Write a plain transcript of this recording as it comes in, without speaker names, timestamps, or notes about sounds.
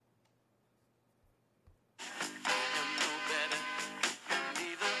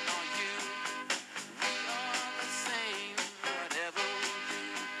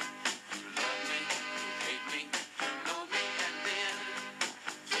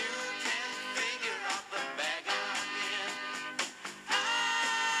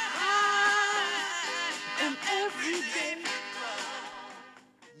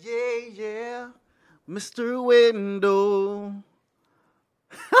Mr. Window.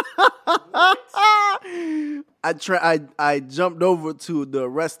 I jumped over to the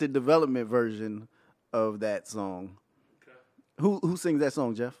Arrested Development version of that song. Okay. Who sings that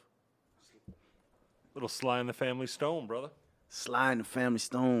song, Jeff? Little Sly and the Family Stone, brother. Sly and the Family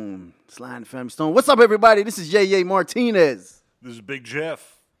Stone. Sly and the Family Stone. What's up, everybody? This is Yay Martinez. This is Big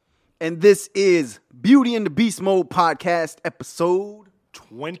Jeff. And this is Beauty and the Beast Mode podcast episode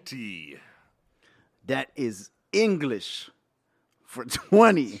 20. That is English for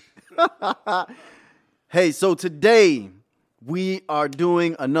 20. Hey, so today we are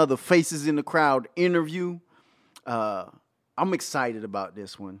doing another Faces in the Crowd interview. I'm excited about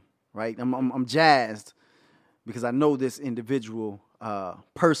this one, right? I'm jazzed because I know this individual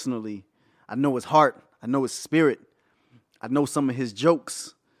personally. I know his heart. I know his spirit. I know some of his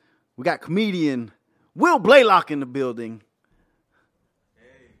jokes. We got comedian Will Blaylock in the building.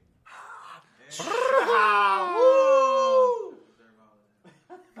 Hey.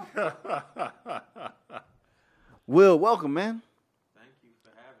 Will, welcome, man. Thank you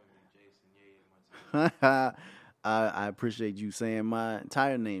for having me, Jason. Yeah, I appreciate you saying my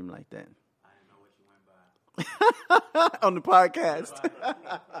entire name like that. I didn't know what you went by. On the podcast.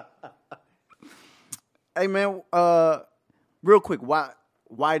 Hey, man, real quick,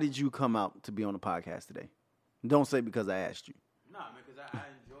 why did you come out to be on the podcast today? Don't say because I asked you. No, man, because I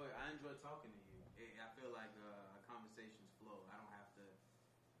enjoy talking to you. I feel like conversations flow. I don't have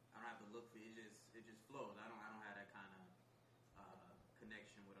to look for it. It just flows. I don't have that kind of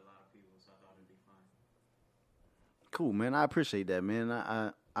connection with a lot of people, so I thought it'd be fun. Cool, man. I appreciate that, man.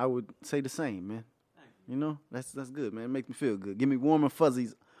 I would say the same, man. Thank you. You know, that's good, man. It makes me feel good. Give me warm and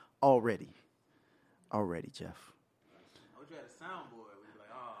fuzzies already. Jeff. I wish you had a soundboard. We'd be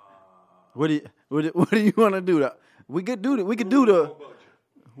like, oh. What do you want to do? We could do the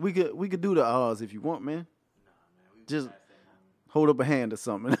if you want, man. Nah, man. We Just past that moment. hold up a hand or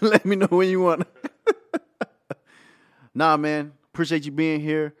something and let me know when you want. Nah, man. Appreciate you being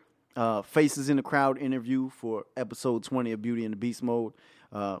here. Faces in the Crowd interview for episode 20 of Beauty and the Beast Mode.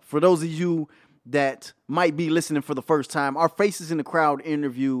 For those of you that might be listening for the first time, our Faces in the Crowd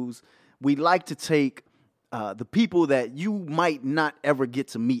interviews, we like to take the people that you might not ever get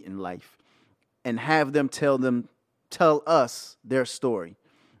to meet in life and have them tell us their story.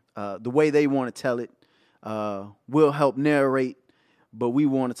 The way they want to tell it. We'll help narrate, but we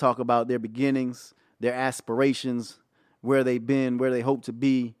want to talk about their beginnings, their aspirations, where they've been, where they hope to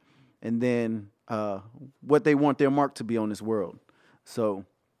be, and then what they want their mark to be on this world. So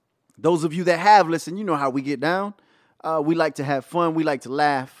those of you that have listened, you know how we get down. We like to have fun. We like to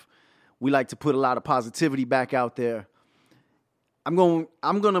laugh. We like to put a lot of positivity back out there. I'm going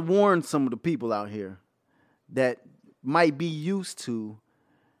to warn some of the people out here that might be used to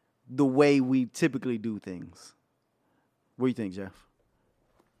the way we typically do things. What do you think, Jeff?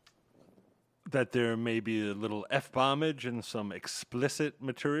 That there may be a little F-bombage and some explicit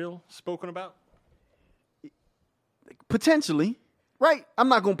material spoken about? Potentially, right? I'm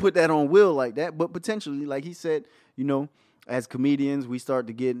not going to put that on Will like that, but potentially, like he said, you know, as comedians, we start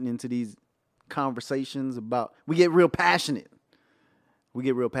to get into these conversations about, we get real passionate.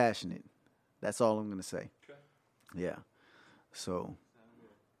 That's all I'm going to say. Okay. Yeah. So,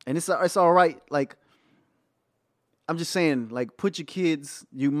 and it's all right. Like, I'm just saying, like,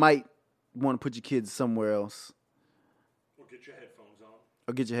 you might want to put your kids somewhere else. Or get your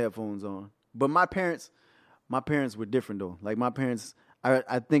headphones on. But my parents were different though. Like my parents,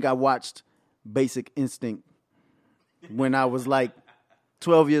 I think I watched Basic Instinct when I was like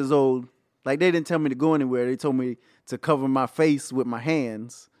 12 years old. Like they didn't tell me to go anywhere. They told me to cover my face with my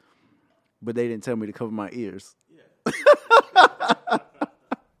hands, but they didn't tell me to cover my ears. Yeah.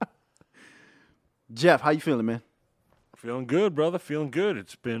 Jeff, how you feeling, man? Feeling good, brother. Feeling good.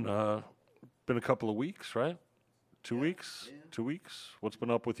 It's been a couple of weeks, right? 2 weeks? Yeah. 2 weeks? What's been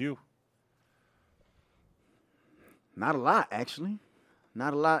up with you? Not a lot, actually.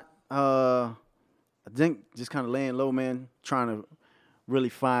 Not a lot. I think just kind of laying low, man, trying to really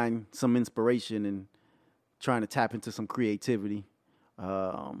find some inspiration and trying to tap into some creativity,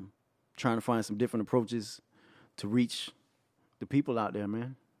 trying to find some different approaches to reach the people out there,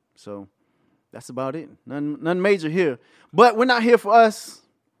 man. So that's about it. Nothing major here. But we're not here for us.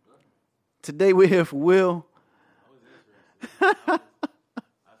 Today we're here for Will. I was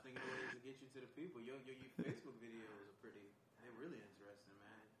thinking of ways to get you to the people. Your Facebook videos are they're really interesting,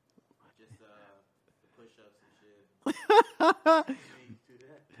 man. Just the push-ups and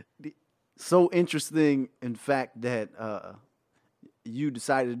shit. So interesting, in fact, that you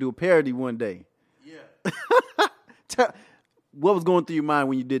decided to do a parody one day. Yeah. what was going through your mind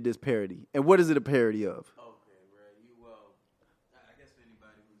when you did this parody, and what is it a parody of? Okay, bro. I guess for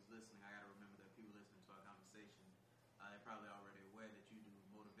anybody who's listening, I gotta remember that people listening to our conversation, they're probably already aware that you do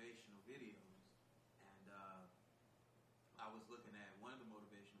motivational videos. And I was looking at one of the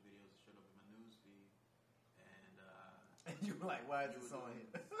motivational videos that showed up in my news feed, and You were like, why is you this on here?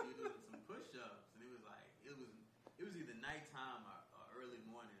 were doing some push-ups, and it was like it was either nighttime or early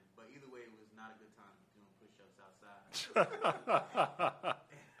morning, but either way, it was not a good time to be doing push-ups outside. I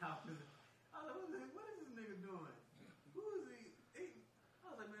was like, what is this nigga doing? Who is he?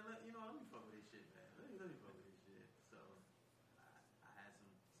 I was like, man, let me fuck with this shit, man. Let me fuck with this shit. So I had some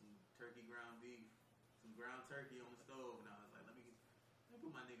turkey ground beef, some ground turkey on the stove, and I was like, let me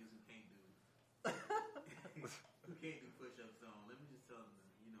put my niggas who can't do push-ups on. Let me just tell them that,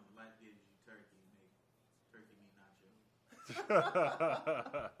 life gives you turkey, make turkey meat nachos.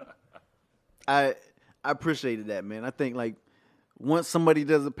 I appreciated that, man. I think like once somebody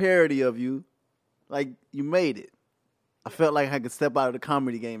does a parody of you, like you made it. I felt like I could step out of the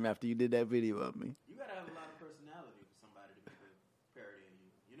comedy game after you did that video of me. You gotta have a lot of personality for somebody to be parodying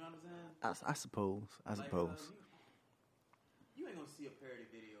you. You know what I'm saying? I suppose. You ain't gonna see a parody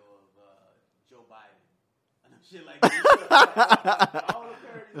video of Joe Biden and shit like that. All the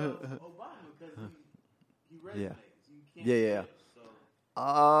parodies of Obama because he resonates. You can't Yeah. So it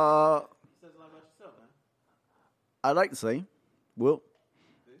says a lot about yourself, man. I'd like to say, well,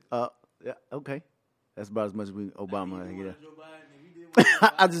 yeah, okay. That's about as much as Obama. If you Yeah. wanted Joe Biden, if you did want Joe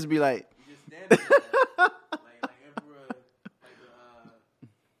Biden, I'll just be like, you just stand there like Emperor, like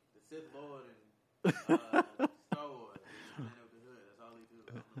the Sith Lord and Star Wars. He stand up the hood. That's all he do. I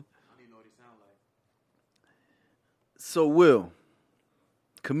don't even know what he sound like. so Will,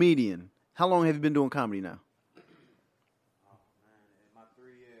 comedian. How long have you been doing comedy now? Oh man, my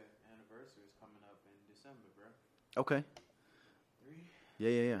 3-year anniversary is coming up in December, bro. Okay. 3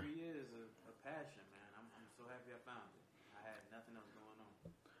 Yeah. 3 years of passion, man. I'm so happy I found it. I had nothing else going on.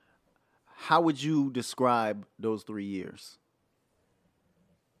 How would you describe those 3 years?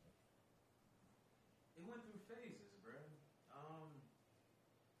 It went through phases, bro.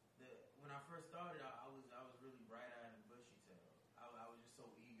 When I first started, I was really bright-eyed and bushy-tailed. I was just so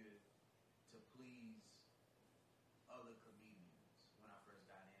eager to please other comedians when I first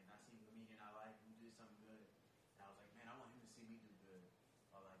got in. I seen a comedian I liked who did something good, and I was like, man, I want him to see me do good.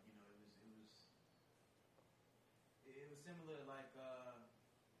 Or like, it was similar like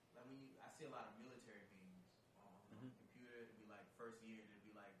when I see a lot of military memes on the computer. It'd be like first year, and it'd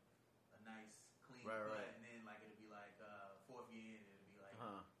be like a nice clean cut, Right. and then like it'd be like fourth year, and it'd be like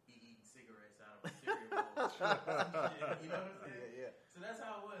he eating cigarettes out of a cereal bowl. You know what I'm saying? Yeah. So that's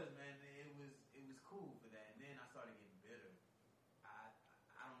how it was, man. It was cool for that, and then I started getting bitter. I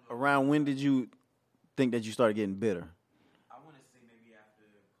don't know. Around when did you think that you started getting bitter? I want to say maybe after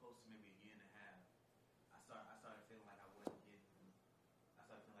close to maybe a year and a half, I started feeling like I wasn't getting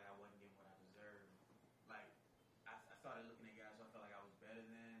what I deserved. Like I started looking at guys who I felt like I was better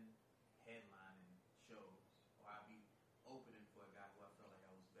than, headlining shows, or I'd be opening for a guy who I felt like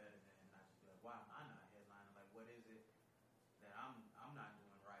I was better than, and I just be like, why am I not headlining? Like, what is it that I'm not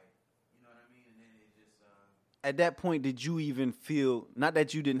doing right? You know what I mean? And then it just At that point, did you even feel, not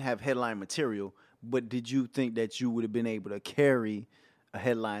that you didn't have headline material, but did you think that you would have been able to carry a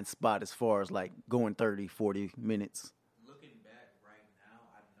headline spot as far as like going 30, 40 minutes? looking back right now,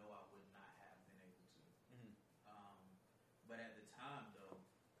 I know I would not have been able to. But at the time, though,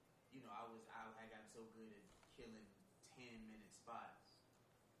 I got so good at killing 10-minute spots.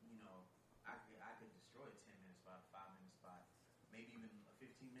 I could destroy a 10-minute spot, a 5-minute spot, maybe even a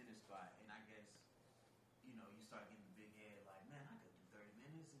 15-minute spot. And I guess, you start getting the big head, like, man, I could do 30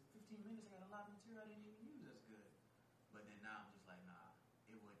 minutes. In 15 minutes, I got a lot of material I didn't even use. That's good. But then now I'm just like, nah,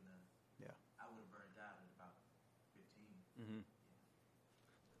 it wouldn't have. Yeah. I would have burned out at about 15.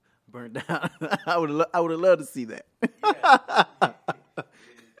 Burned down. I would have loved to see that. Yeah.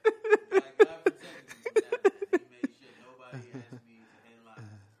 Like, God protected me from that, man. He made sure nobody asked me to headline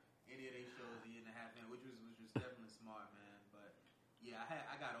any of their shows a year and a half in, which was definitely smart, man. But yeah,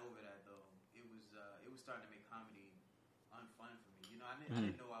 I got over that though. It was starting to make comedy unfun for me. I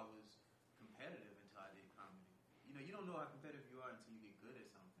didn't know I was competitive until I did comedy. You don't know how competitive you are until you get good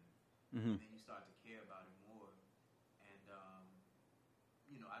at something, and then you start to care about it more. And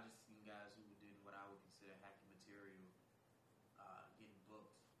I just seen guys who did what I would consider hacky material, getting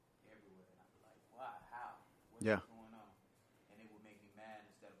booked everywhere, and I'd be like, why? How? What's going on? And it would make me mad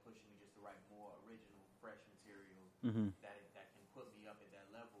instead of pushing me just to write more original, fresh material that can put me up at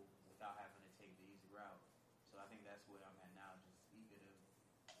that level without having to take the easy route. So I think that's where I'm at now, just eager to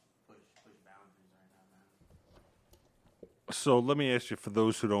push boundaries right now, man. So let me ask you, for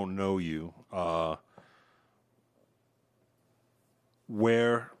those who don't know you,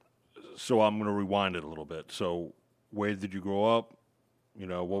 where? So I'm going to rewind it a little bit. So where did you grow up? You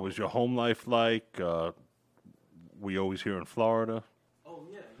know, what was your home life like? We always here in Florida. Oh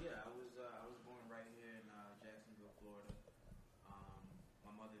yeah, yeah. I was born right here in Jacksonville, Florida.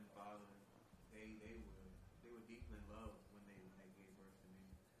 My mother and father, they were deeply in love when they gave birth to me.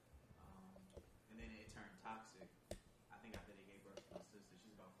 And then it turned toxic. I think after they gave birth to my sister,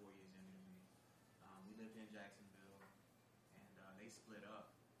 she's about 4 years younger than me. We lived in Jacksonville, and they split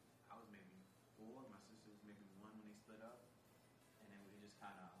up. I was maybe 4. My sister was maybe 1 when they split up, and then we just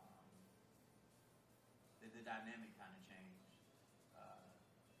kind of the dynamic kind of changed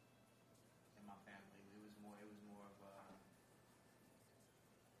in my family. It was more of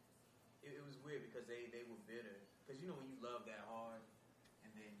it was weird because they were bitter. Because when you love that hard,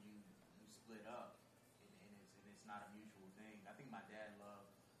 and then you split up, and it's not a mutual thing. I think my dad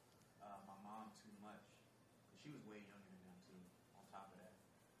loved my mom too much, because she was way younger than them too. On top of that,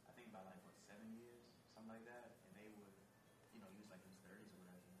 I think about 7 years, something like that, and they were, he was like in his 30s or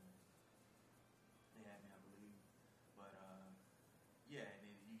whatever. They had me, I believe. But yeah, and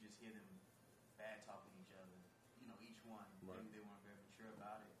then you just hear them bad talking each other. Each one, Right. they weren't very mature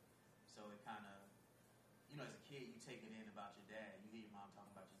about it. So it kind of, as a kid, you take it in about your dad. You hear your mom talking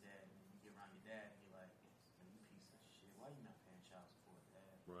about your dad, and then you get around your dad, and you're like, you piece of shit. Why you not paying child support,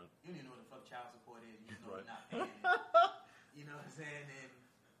 Dad? Right. You don't even know what the fuck child support is. You just know Right. you're not paying it. You know what I'm saying? And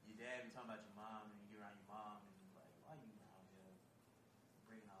your dad be talking about your mom, and you get around your mom, and you're like, why you out here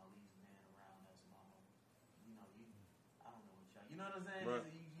bringing all these men around us, mama? I don't know what y'all. You know what I'm saying? Right.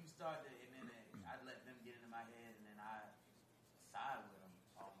 You start to, and then I let them get into my head, and then I side with them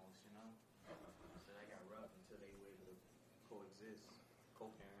almost, So that got rough until they were able to coexist,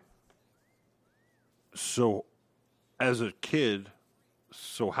 co-parent. So, as a kid,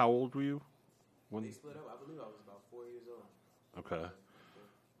 how old were you? When they split up, I believe I was about 4 years old. Okay.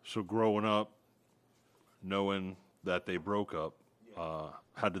 So growing up, knowing that they broke up,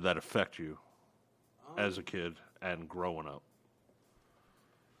 how did that affect you as a kid and growing up?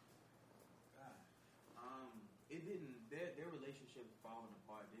 It didn't. Their relationship falling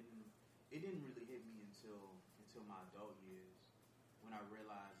apart didn't really hit me until my adult years, when I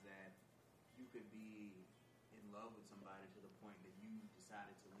realized that you could be in love with somebody to the point that you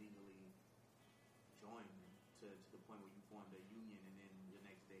decided to legally join them, to the point where you formed a union, and then the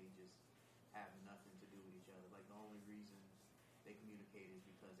next day just have nothing to do with each other. Like, the only reason they communicate is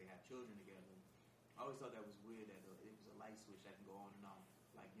because they have children together. I always thought that was weird, that it was a light switch that can go on and off.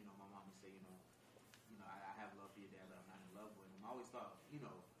 Like, my mom would say, I have love for your dad, but I'm not in love with him. I always thought,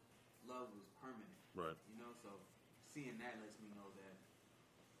 love was permanent. Right. So seeing that lets me know that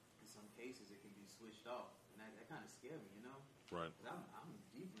in some cases it can be switched off, and that kind of scared me, Right. 'Cause I'm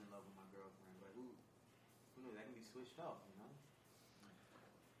deeply in love with my girlfriend, but who knows, that can be switched off,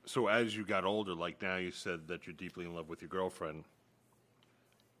 So as you got older, like now you said that you're deeply in love with your girlfriend,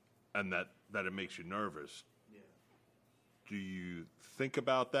 and that it makes you nervous. Yeah. Do you think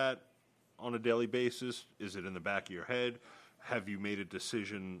about that on a daily basis? Is it in the back of your head? Have you made a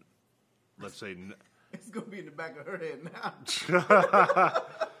decision, let's say... It's going to be in the back of her head now.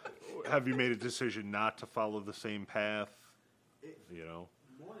 Have you made a decision not to follow the same path?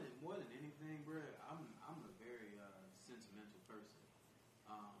 More than anything, bro, I'm a very sentimental person.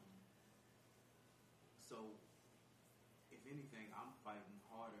 So if anything, I'm fighting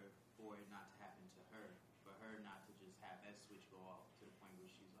harder for it not to happen to her, for her not to just have that switch go off to the point where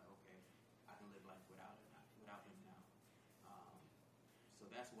she's like, okay, I can live life without him now. So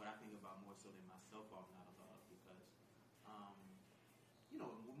that's what I think about more so than myself falling out of love, because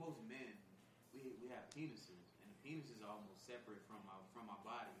with most men, we have penises, and the penis is almost separate from my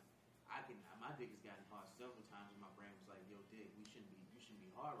body. My dick has gotten hard several times, and my brain was like, "Yo, dick, you shouldn't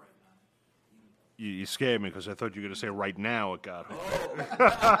be hard right now." You scared me because I thought you were going to say right now it got hard.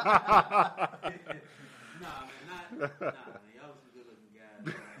 Nah, man, y'all some good looking guys.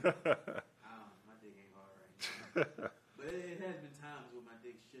 My dick ain't hard right now. But it has been times where my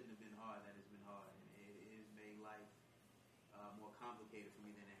dick shouldn't have been hard, that it's been hard, and it has made life more complicated for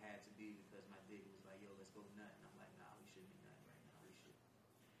me than it had to be, because my dick was like, "Yo, let's go nut," and I'm like, "Nah, we shouldn't be nutting right now. We should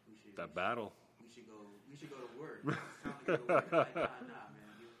Battle. We should go to work. It's time to go to work." Like, nah,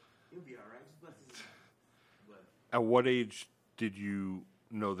 man, you'll be all right. Just bless this. But At what age did you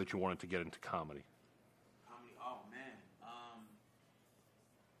know that you wanted to get into comedy? oh man,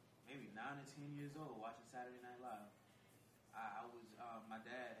 maybe 9 or 10 years old, watching Saturday Night Live. I was my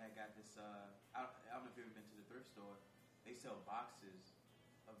dad had got this. I don't know if you've ever been to the thrift store. They sell boxes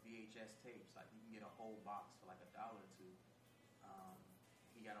of VHS tapes. Like, you can get a whole box for like $1 or $2.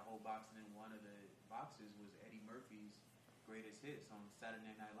 he got a whole box, and then one of the boxes was Eddie Murphy's greatest hits on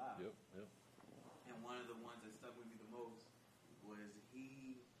Saturday Night Live. Yep. And one of the ones that stuck with me the most was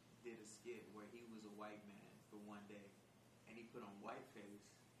he did a skit where he was a white man for one day, and he put on whiteface,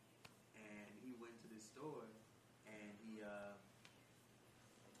 and he went to the store, and he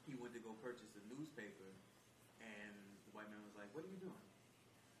went to go purchase a newspaper, and the white man was like, "What are you doing?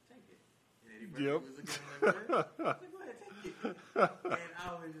 Take it." And Eddie Murphy was looking at him like, "What?" Go ahead, take it. And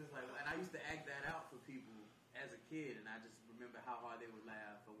I was just like, and I used to act that out for people as a kid, and I just remember how hard they would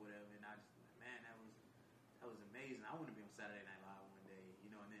laugh or whatever, and I just like, man, that was amazing. I want to be on Saturday Night Live one day,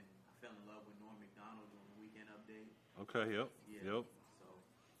 you know. And then I fell in love with Norm Macdonald on the Weekend Update. Okay. Yep. Yeah. So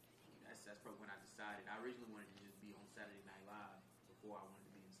that's probably when I decided. I originally wanted to just be on Saturday Night Live before I wanted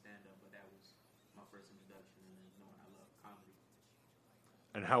to be in stand up, but that was my first introduction and knowing I love comedy.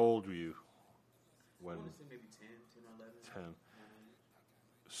 And how old were you I when? want to say maybe 10 or 11. 10.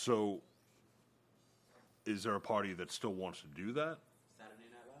 So, is there a party that still wants to do that? Saturday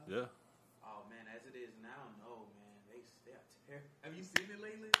Night Live? Yeah. Oh, man, as it is now, no, man. They are terrible. Have you seen it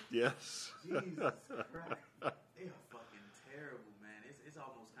lately? Yes. Jesus Christ. They are fucking terrible, man. It's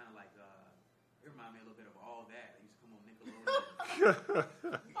almost kind of like, it reminds me a little bit of All That. They used to come on Nickelodeon.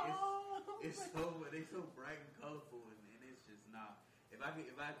 They so bright and colorful, and it's just not. If I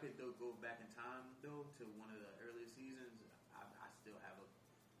could go back in time, though, to one of the earlier seasons, I still have a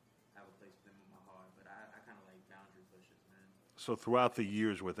place for them in my heart. But I kind of like boundary pushers, man. So throughout the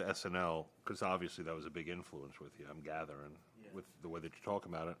years with SNL, because obviously that was a big influence with you, I'm gathering, with the way that you talk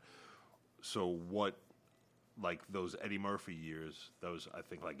about it. So what, like those Eddie Murphy years, those I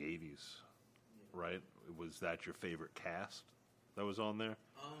think like 80s, right? Was that your favorite cast that was on there?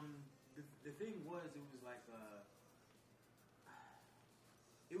 The thing was, it was like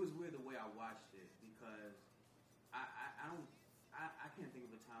it was weird the way I watched it because I can't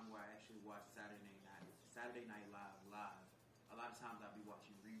think of a time where I actually watched Saturday Night Live. A lot of times I'd be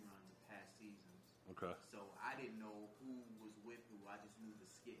watching reruns of past seasons. Okay. So I didn't know who was with who. I just knew the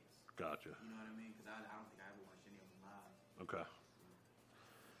skits. Gotcha. You know what I mean? Because I don't think I ever watched any of them live. Okay.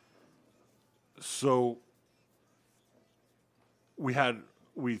 So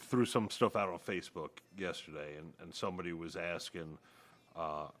we threw some stuff out on Facebook yesterday, and somebody was asking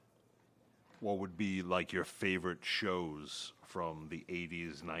what would be like your favorite shows from the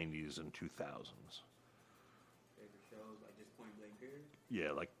 80s, 90s, and 2000s. Favorite shows, like just point blank period?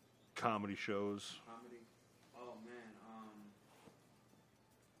 Yeah, like comedy shows. Comedy? Oh, man.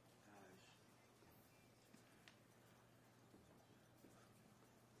 Gosh.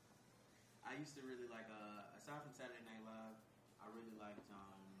 I used to really like, aside from Saturday Night Live, I really liked,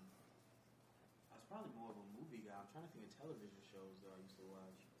 I was probably more of a movie guy. I'm trying to think of television shows that I used to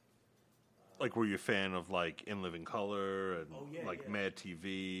watch. Like, were you a fan of like In Living Color and yeah. Mad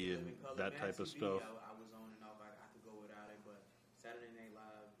TV and Color, that Mad type of TV, stuff? I was on and off. I could go without it, but Saturday Night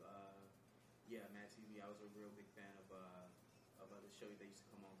Live, Mad TV. I was a real big fan of the show that used to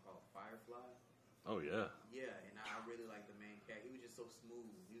come on called Firefly. Oh yeah. Yeah, and I really liked the main cat. He was just so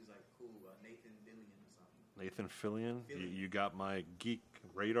smooth. He was like cool, Nathan Fillion or something. Nathan Fillion? You got my geek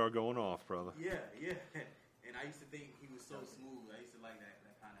radar going off, brother. Yeah. And I used to think he was so smooth. I used to like that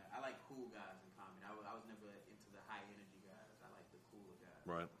kind of. I like cool guys in comedy. I was never into the high energy guys. I like the cooler guys.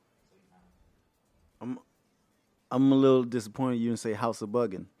 Right. So you kind of. I'm a little disappointed you didn't say House of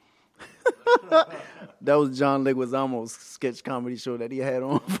Buggin'. That was John Leguizamo's sketch comedy show that he had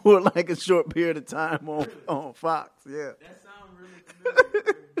on for like a short period of time on Fox. Yeah. That sounds really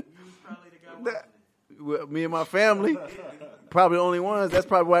familiar. You was probably the guy watching it. Well, me and my family, probably the only ones. That's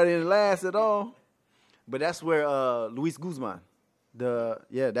probably why it didn't last at all. But that's where Luis Guzman,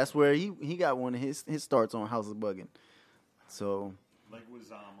 that's where he got one of his starts on House of Buggin'. So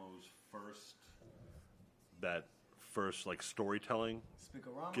Leguizamo's first like storytelling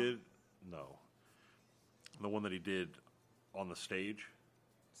gig? No. The one that he did on the stage?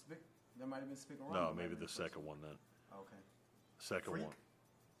 That might have been Spicorama. No, maybe the second one then. Okay. Second Freak? one.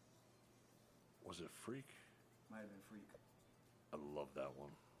 Was it Freak? Might have been Freak. I love that one.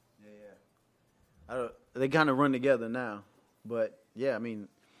 Yeah. They kind of run together now. But, yeah, I mean,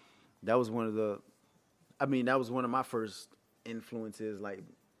 that was one of my first influences, like,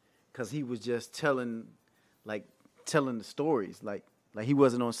 because he was just telling the stories. Like he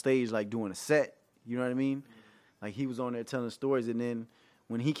wasn't on stage, like, doing a set. You know what I mean? Mm-hmm. Like, he was on there telling stories. And then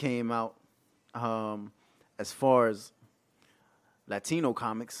when he came out, as far as Latino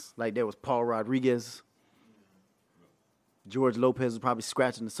comics, like, there was Paul Rodriguez. George Lopez was probably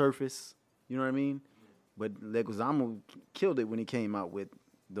scratching the surface. You know what I mean? But Leguizamo killed it when he came out with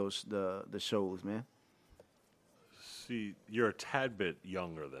the shows, man. See, you're a tad bit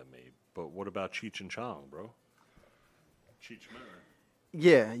younger than me, but what about Cheech and Chong, bro? Cheech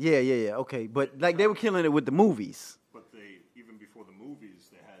Marin. Yeah. Okay, but like they were killing it with the movies. But they, even before the movies,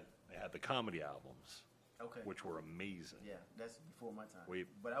 they had the comedy albums, Okay. which were amazing. Yeah, that's before my time. Wait.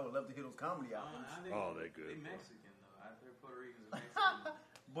 But I would love to hear those comedy albums. Oh, they're good, They bro. Mexican though. I heard Puerto Ricans are Mexican.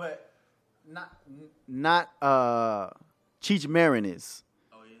 But not Cheech Marin is.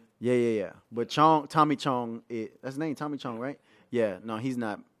 Oh yeah. Yeah. But Tommy Chong, that's his name, Tommy Chong, right? Yeah. No, he's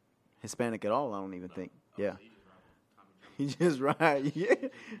not Hispanic at all. I don't even think. Yeah. He just right. Yeah.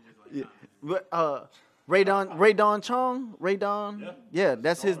 But Ray Don Chong, Yeah,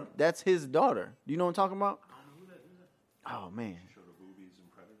 that's his daughter. Do you know what I'm talking about? Oh man. Show the boobies in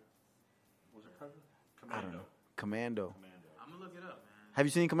Predator. Was it Predator? I don't know. Commando. I'm gonna look it up, man. Have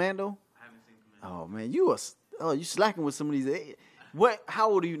you seen Commando? I haven't seen Commando. Oh man, you slacking with some of these. How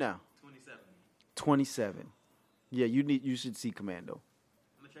old are you now? 27. 27. Yeah, you should see Commando.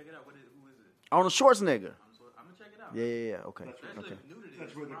 I'm gonna check it out. Who is it? Arnold Schwarzenegger. I'm gonna check it out. Yeah. Okay. Especially Okay. if nudity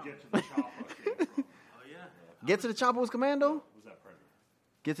That's is where the wrong. Get to the Chopper came from. Oh yeah. Get to the Chopper was Commando? Was that Predator?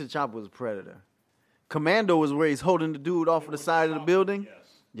 Get to the Chopper was Predator. Commando was where he's holding the dude off of the side of the building.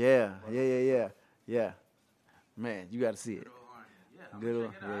 Yes. Yeah. Man, you got to see it. Good old Arnie. Yeah. I'm Good gonna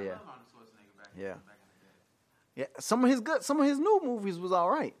old- check it out. yeah. I love Arnold Schwarzenegger back in the day. Yeah, some of his new movies was all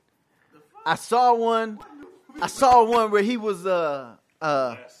right. I saw one where he was Last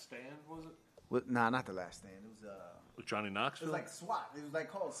Stand, was it? not The Last Stand. It was With Johnny Knoxville? it was like SWAT. It was like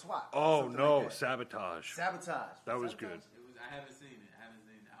called SWAT. Oh, Something no, like that. Sabotage. Sabotage. That was Sabotage? good. I haven't seen it.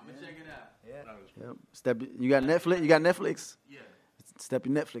 I'm gonna check it out. Yeah. That was Yep. Step. You got Netflix. You got Netflix. Yeah. Step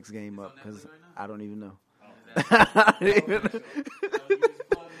your Netflix game up on because Netflix right now? I don't even know. Oh, you just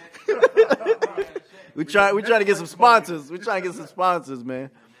plug Netflix. We try to get some sponsors. We trying to get some sponsors, man.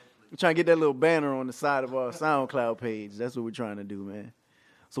 We trying to get that little banner on the side of our SoundCloud page. That's what we're trying to do, man.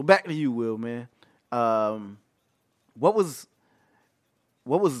 So back to you, Will, man. What was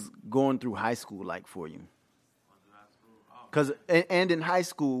going through high school like for you? Because and in high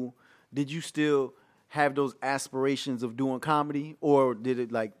school, did you still have those aspirations of doing comedy, or did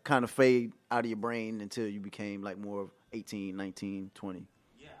it like kind of fade out of your brain until you became like more of 18, 19, 20?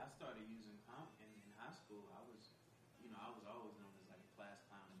 Yeah, I started using in high school. I was always known as like a class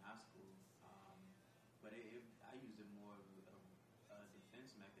clown in high school. But I used it more of a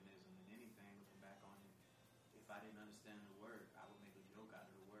defense mechanism than anything. Looking back on it, if I didn't understand the word, I would make a joke out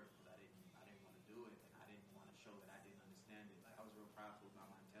of the word because I didn't want to do it, and I didn't want to show that I didn't understand it. Like I was real prideful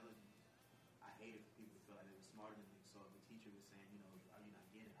about my intelligence. I hated for people to feel like they were smarter than me. So if the teacher was saying, are you not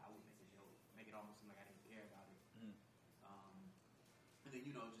getting it? I would make a joke, make it almost seem like I didn't care about it. And then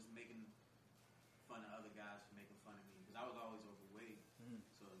just making fun of other guys for making fun of me because I was always overweight.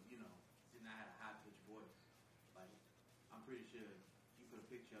 So and I had a high pitched voice. Like I'm pretty sure you put a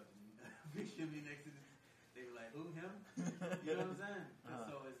picture of me next to this, they were like, "Who, him?" You know what I'm saying?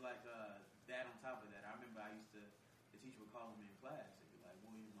 So it's like that on top of that. I remember the teacher would call me in class. They'd be like,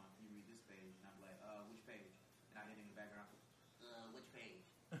 "William, can you read this page?" And I'd be like, "Which page?" And I'd hit in the background, "Which page?"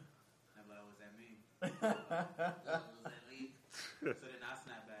 And I'd be like, "What does that mean?" What does that mean? So then I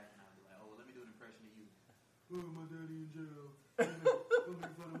snap back and I'd be like, "Oh, well, let me do an impression of you." "Oh, my daddy in jail. Don't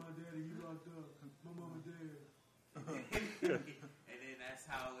make fun of my daddy. He locked up. My mama dead." And then that's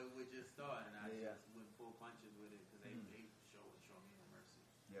how it would just start, and I just went full punches with it because they show me no mercy.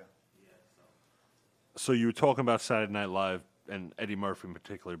 Yeah. Yeah. So you were talking about Saturday Night Live and Eddie Murphy in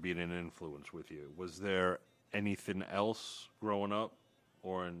particular being an influence with you. Was there anything else growing up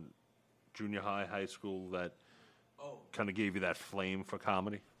or in junior high, high school that kind of gave you that flame for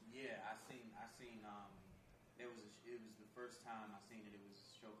comedy? Yeah, I seen. It was the first time I seen it. It was a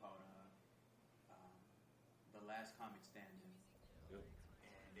show called The Last Comic Standing,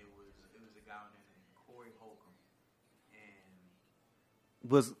 and it was a guy named Corey Holcomb, and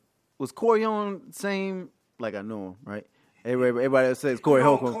Was Corey on the same? Like I know him, right? Everybody else says Corey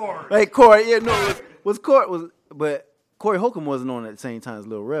Holcomb. Hey, Corey, yeah, no, but Corey Holcomb wasn't on at the same time as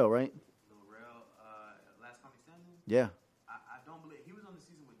Lil Rel, right? Lil Rel, Last Comic Standing. Yeah. I don't believe he was on the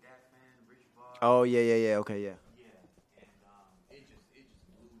season with Dat Man, Richard Barr. Oh yeah, okay, yeah. Yeah, and it just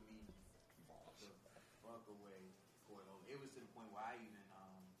blew me the fuck away. It was to the point where I even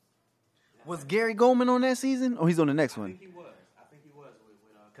Was Gary Goldman on that season? Or he's on the next I one? think he was with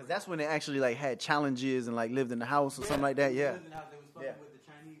Because that's when they actually like had challenges and like lived in the house or something like that. Yeah. They was fucking with the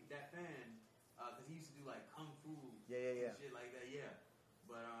Chinese Dat fan because he used to do like kung fu. Yeah. And shit like that. Yeah,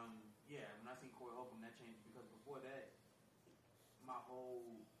 but when I seen Corey Holcomb, that changed because before that, my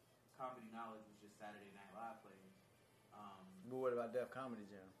whole comedy knowledge was just Saturday Night Live plays. But what about Def Comedy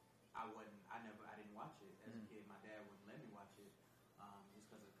Jam? I didn't watch it as a kid. My dad wouldn't let me watch it, just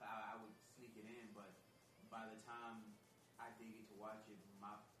because I would sneak it in. But by the time I did get to watch it,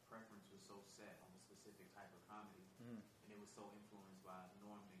 my preference was so set on a specific type of comedy, and it was so influenced by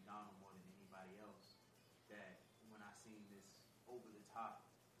Norm Macdonald more than anybody else that when I seen this over the top,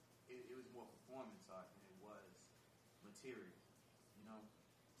 it was more performance art than it was material, you know.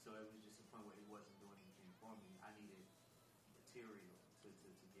 So it was just a point where it wasn't doing anything for me. I needed material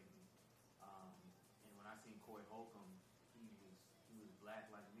to get me. And when I seen Corey Holcomb, he was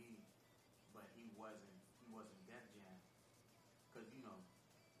black like me, but he wasn't Def Jam, because you know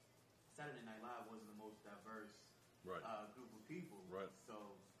Saturday Night Live wasn't the most diverse Right. Group of people. Right.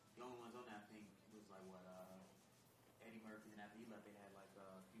 So the only ones on there I think was like Eddie Murphy, and after he left they had like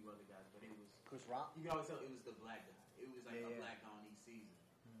a few other guys, but it was Chris Rock. you can always tell it was the black guy. It was like a Yeah. black guy on each season.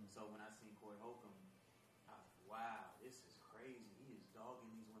 So when I seen Corey Holcomb, I was like, wow, this is crazy. He is dogging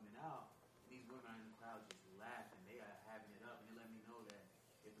these women out. And these women are in the crowd just laughing. They are having it up. And it let me know that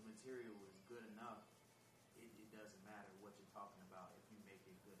if the material was good enough, it doesn't matter what you're talking about if you make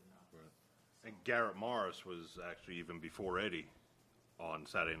it good enough. Right. And Garrett Morris was actually even before Eddie on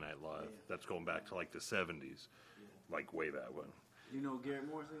Saturday Night Live. Yeah. That's going back to like the 70s, Yeah. like way back when. You know who Garrett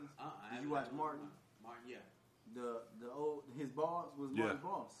Morris is? I Did you watch haven't- Martin? Martin, yeah. The old his boss was Yeah. Martin's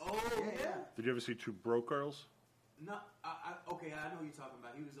boss. Oh, yeah. Did you ever see Two Broke Girls? No, okay, I know who you're talking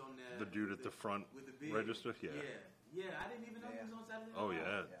about. He was on there. The dude at the front with the big register? Yeah. Yeah, I didn't even know Yeah. he was on Saturday Night Oh Live.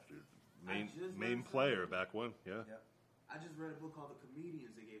 yeah, Yeah. dude. I just Main learned player something. back when. Yeah. Yep. I just read a book called The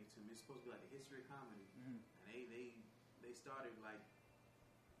Comedians. They gave it to me. It's supposed to be like a history of comedy, and they started like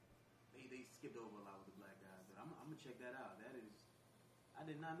they skipped over a lot with the black guys. But I'm gonna check that out. That is, I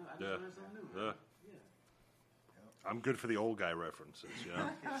did not know. I just Yeah. learned something new. Yeah. Yeah. I'm good for the old guy references. You know.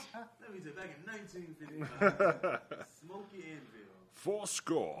 Let me tell you, back in 1955, Smokey Anvil. Four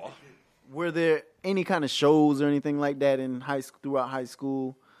score. Were there any kind of shows or anything like that in throughout high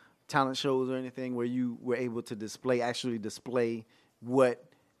school, talent shows or anything where you were able to actually display what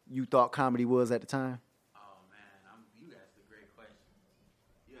you thought comedy was at the time? Oh man, you asked a great question.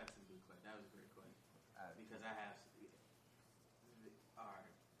 You asked a good question. That was a great question. Because I have. All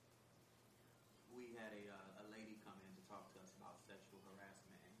right. We had a lady come in to talk to us about sexual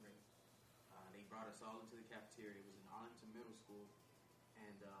harassment and rape. They brought us all into the cafeteria. It was in Arlington Middle School,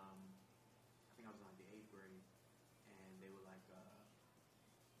 and I think I was in like the 8th grade. And they were like,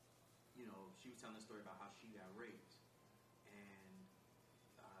 she was telling a story about how she got raped, and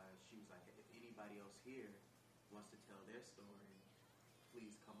she was like, if anybody else here wants to tell their story,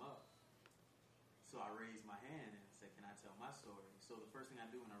 please come up. So I raised my hand and I said, can I tell my story? So the first thing I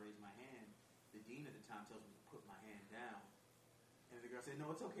do when I raise my hand, the dean at the time tells me to put my hand down. And the girl said,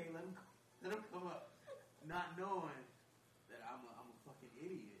 no, it's okay, let him come up. Not knowing that I'm a fucking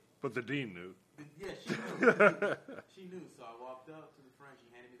idiot. But the dean knew. But yeah, she knew. She knew. So I walked up to the front, she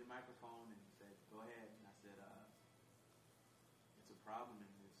handed me the microphone and said, go ahead. And I said, it's a problem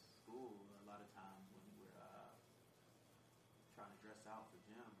in this school a lot of times when we're trying to dress out for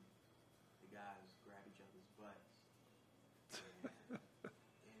gym. The guys grab each other's butts.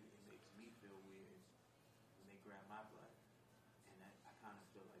 And it makes me feel weird when they grab my butt. And I kind of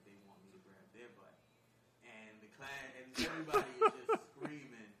feel like they want me to grab their butt. And the class, and everybody is just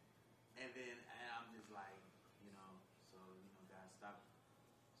screaming. And I'm just like, guys, stop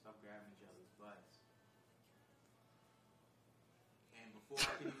grabbing each other's butts. And before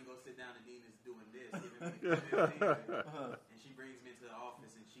I can even go sit down, the dean is doing this, giving me the finger, and she brings me into the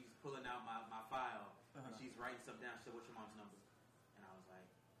office, and she's pulling out my file, and she's writing stuff down. She said, what's your mom's number? And I was like,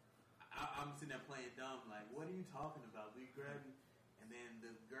 I'm sitting there playing dumb, like, what are you talking about? We grabbed me. And then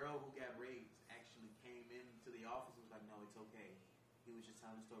the girl who got raped actually came into the office and was like, no, it's okay. He was just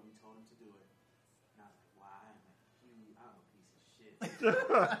telling the story. We told him to do it. And I was like, wow, I'm a piece of shit.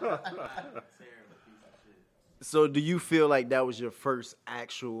 I'm a terrible piece of shit. So do you feel like that was your first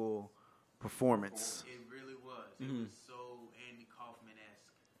actual performance? It really was. It was so Andy Kaufman-esque.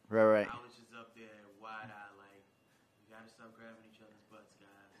 Right. I was just up there wide-eyed like, you got to stop grabbing each other's butts,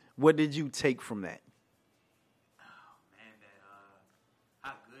 guys. What did you take from that? Oh, man,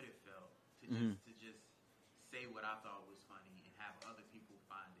 how good it felt to just say what I thought was funny and have other people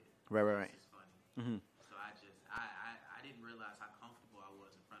find it. Right. It's funny. Mhm. So I didn't realize how comfortable I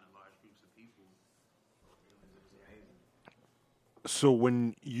was in front of large groups of people. It was amazing. So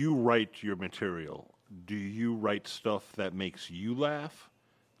when you write your material, do you write stuff that makes you laugh,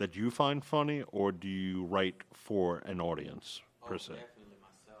 that you find funny, or do you write for an audience per se? Definitely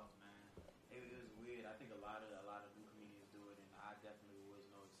myself, man. It was weird. I think a lot of new comedians do it, and I definitely was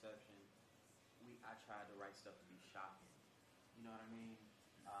no exception. I tried to write stuff to be shocking. You know what I mean?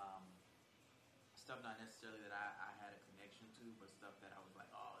 stuff not necessarily that I had a connection to, but stuff that I was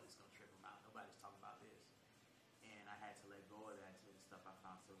like, oh, this is gonna trip them out. Nobody's talking about this, and I had to let go of that to the stuff I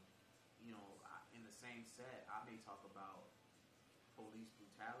found. So, in the same set, I may talk about police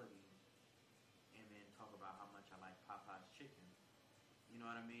brutality, and then talk about how much I like Popeye's chicken. You know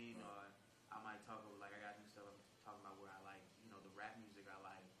what I mean? Or I might talk about, like, I got new stuff I'm talking about where I like, the rap music I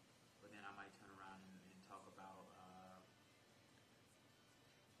like, but then I might turn around and talk about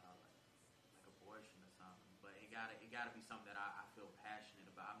like abortion or something. But it gotta be something that I feel passionate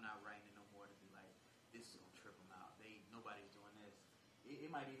about. I'm not writing it no more to be like, this is gonna trip them out. Nobody's doing this.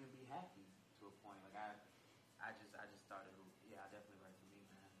 It might even be happy to a point. Like I just started. Yeah, I definitely write for me,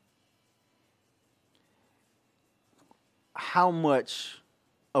 man. How much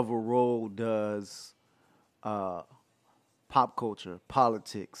of a role does pop culture,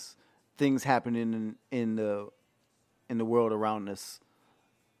 politics, things happening in the world around us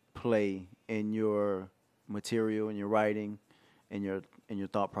play in your material, in your writing, in your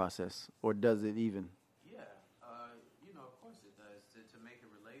thought process, or does it even? Yeah, of course it does to make it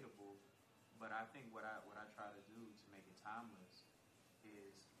relatable. But I think what I try to do to make it timeless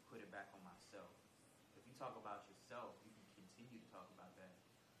is put it back on myself. If you talk about yourself, you can continue to talk about that.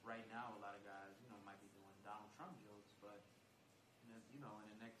 Right now, a lot of guys, might be doing Donald Trump jokes, but in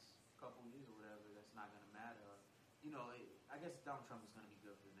the next couple years or whatever, that's not going to matter. I guess Donald Trump is going to be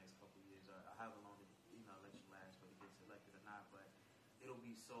good for the next couple years, or however long the election lasts, whether he gets elected or not. But it'll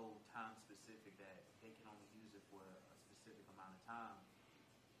be so time specific that they can only use it for a specific amount of time.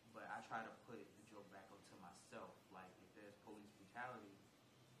 But I try to put the joke back onto myself. Like if there's police brutality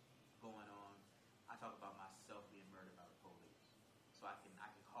going on, I talk about myself being murdered by the police, so I can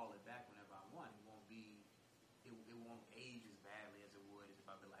call it back whenever I want. It won't age as badly as it would as if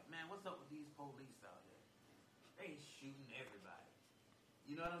I'd be like, man, what's up with these police out here? They shooting everybody.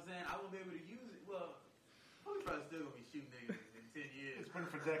 You know what I'm saying? I won't be able to use it. Well, police probably still gonna be shooting niggas in 10 years. It's been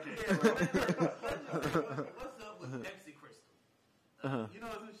for decades. Yeah, what's up with Pepsi Crystal? Some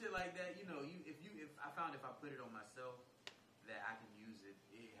shit like that. If I found if I put it on myself that I can use it,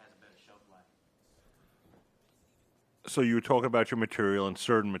 it has a better shelf life. So you were talking about your material and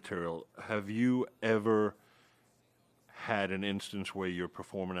certain material. Have you ever had an instance where you're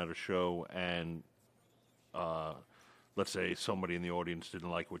performing at a show and, let's say somebody in the audience didn't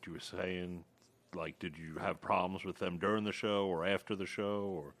like what you were saying? Like, did you have problems with them during the show or after the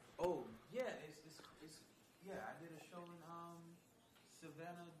show? Or oh yeah, I did a show in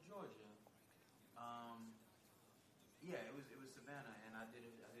Savannah, Georgia. It was Savannah, and I did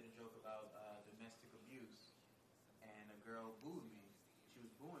a joke about domestic abuse, and a girl booed me. She was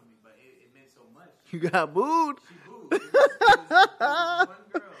booing me, but it meant so much. You got booed? She booed. It was one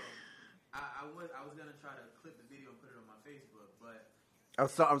girl. I was gonna try to clip the video and put it on my Facebook, but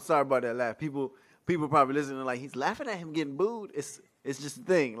I'm sorry about that laugh. People probably listening like he's laughing at him getting booed. It's just a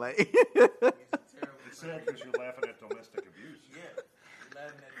thing. Like it's a terrible. it's sad because you're laughing at domestic abuse. Yeah, you're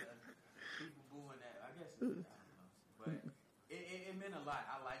laughing at people booing that. I guess I don't know, but it meant a lot.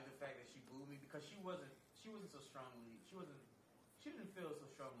 I like the fact that she booed me because she wasn't so strongly. She didn't feel so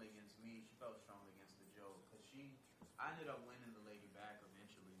strongly against me. She felt strongly against the joke because I ended up winning the lady back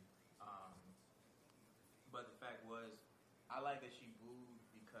eventually. But the fact was, I like that she booed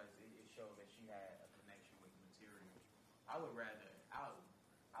because it showed that she had a connection with the material. I would rather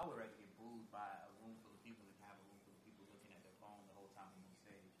get booed by a room full of people than have a room full of people looking at their phone the whole time I'm on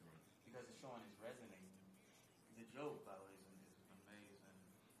stage because it's showing it's resonating. The joke, by the way, is amazing.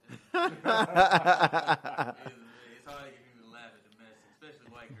 It's hard to get people to laugh at the mess, especially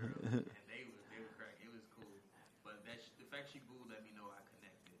white girls, and they were cracking. It was cool, but the fact she booed let me know I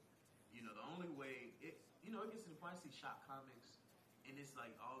connected. The only way it gets to the point I see shop comics, and it's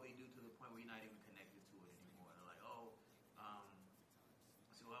like all they do to the point where you're not even connected to it anymore. They're like,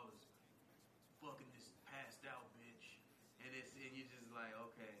 so I was fucking this passed out bitch, and you're just like,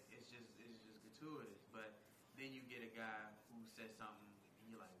 okay, it's just gratuitous. But then you get a guy who says something,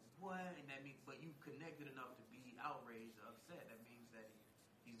 and you're like, what? And that means, but you connected enough to be outraged or upset. That means that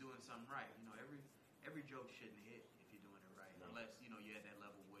he's doing something right. Every joke shouldn't hit if you're doing it right, unless you're at that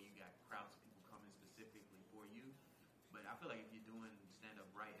level where you got crowds of people coming specifically for you. But I feel like if you're doing stand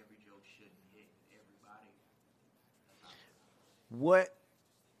up right, every joke shouldn't hit everybody. That's how I feel.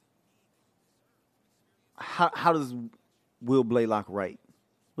 How does Will Blaylock write?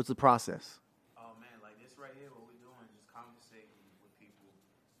 What's the process? Oh man, like this right here, what we're doing, just conversating with people,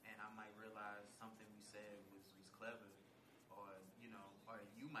 and I might realize something we said was clever, or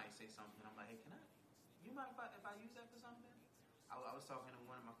you might say something. I'm like, hey, you mind if I use that for something? I was talking to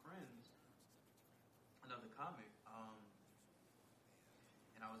one of my friends, another comic,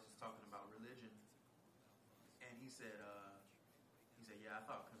 and and I was just talking about religion, and he said, yeah, I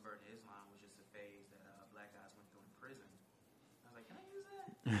thought converting to Islam was just a phase that black guys went through in prison. I was like, can I use that?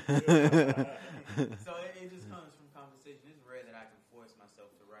 So it just comes from conversation. It's rare that I can force myself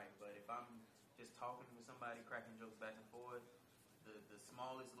to write, but if I'm just talking with somebody, cracking jokes back and forth, the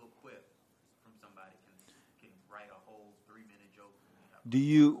smallest little quip from somebody can write a whole 3-minute joke. Do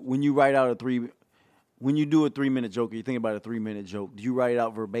you, when you write out when you do a 3-minute joke, or you think about a 3-minute joke, do you write it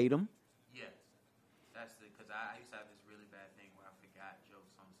out verbatim? Yes. That's because I used to have this really bad thing where I forgot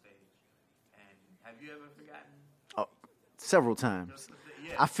jokes on stage. And have you ever forgotten? Oh, several times.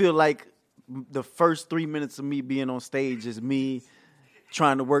 Yeah. I feel like the first 3 minutes of me being on stage is me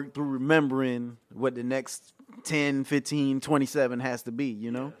trying to work through remembering what the next 10, 15, 27 has to be, you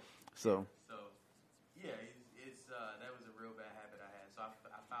know? Yeah. So. Yeah, it's that was a real bad habit I had. So I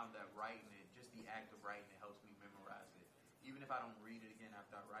found that writing it, just the act of writing it, helps me memorize it. Even if I don't read it again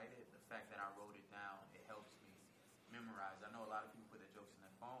after I write it, the fact that I wrote it down, it helps me memorize. I know a lot of people put their jokes in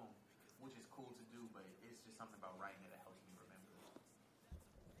their phone, which is cool to do, but it's just something about writing it that helps me remember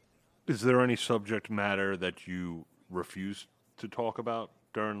it. Is there any subject matter that you refuse to talk about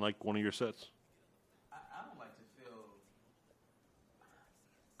during like one of your sets? I don't like to feel.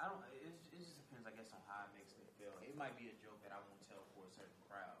 I don't. It just depends, I guess, on how it makes me feel. It might be a joke that I won't tell for a certain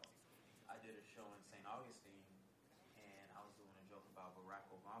crowd. I did a show in St. Augustine, and I was doing a joke about Barack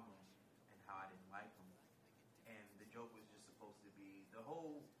Obama and how I didn't like him. And the joke was just supposed to be the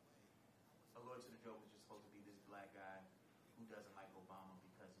whole allure to the joke was just supposed to be this black guy who doesn't like Obama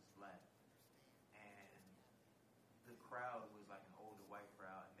because he's black. And the crowd was like an older white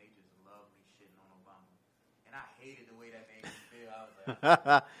crowd, and they just loved me shitting on Obama. And I hated the way that made me feel. I was like,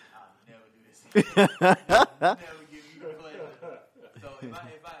 I'll never do this again. Never give you the pleasure. So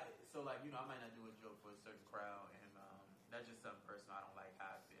so like, you know, I might not do a joke for a certain crowd, and that's just something personal. I don't like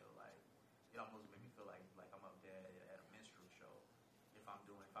how I feel. Like, it almost made me feel like I'm up there at a minstrel show. If I'm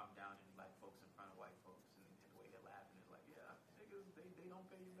down in black folks in front of white folks, and the way they're laughing is like, yeah, niggas, they don't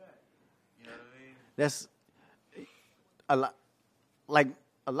pay you back. You know what I mean? That's a lot. Like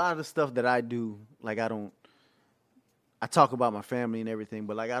a lot of the stuff that I do, like I talk about my family and everything,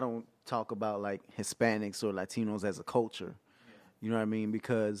 but like I don't talk about like Hispanics or Latinos as a culture. Yeah. You know what I mean?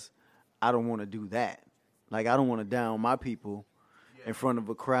 Because I don't want to do that. Like I don't want to down my people in front of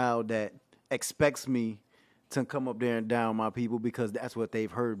a crowd that expects me to come up there and down my people because that's what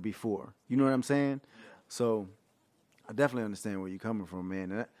they've heard before. You know what I'm saying? Yeah. So I definitely understand where you're coming from,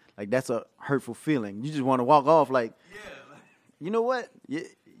 man. And like that's a hurtful feeling. You just want to walk off like, you know what?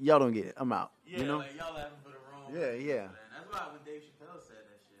 Y'all don't get it. I'm out. Yeah, you know? like y'all laughing for the wrong Yeah, reason. yeah. And that's why when Dave Chappelle said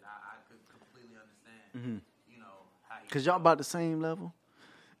that shit, I could completely understand. Mhm. You know how. Cause y'all about the same level.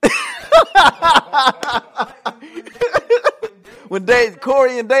 When Dave,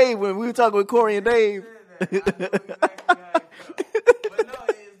 Corey and Dave, when we were talking with Corey and Dave. I know exactly how he felt. But no,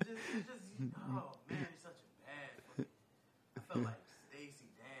 it's just, oh man, it's such a bad. I felt like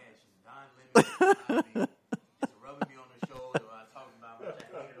Stacey Dash and Don Lemon just rubbing me on the shoulder while I talking about my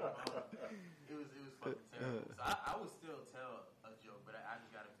hated Obama. It was fucking terrible. So I would still tell a joke, but I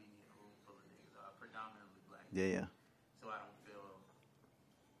just gotta be in a room full of niggas, predominantly black. Yeah. So I don't feel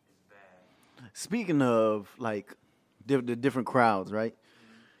it's bad. Speaking of like the different crowds, right?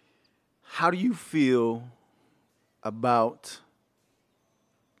 How do you feel about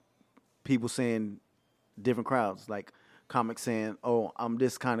people saying different crowds, like comics saying, "Oh, I'm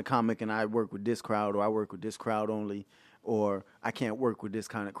this kind of comic and I work with this crowd, or I work with this crowd only, or I can't work with this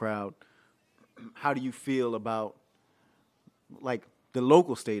kind of crowd." How do you feel about like the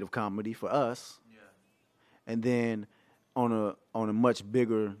local state of comedy for us, Yeah. and then on a much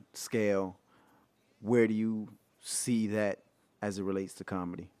bigger scale, where do you see that as it relates to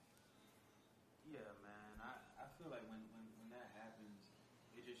comedy? Yeah, man. I feel like when that happens,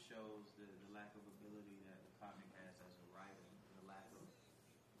 it just shows the lack of ability that the comic has as a writer, and the lack of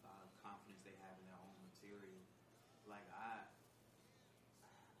confidence they have in their own material. Like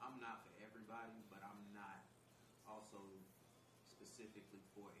I'm not for everybody, but I'm not also specifically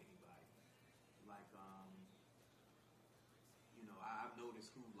for anybody. Like you know, I've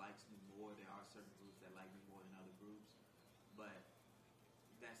noticed who likes me more. There are certain groups that like me more than other groups, but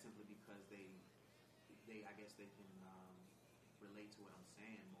that's simply because they I guess they can relate to what I'm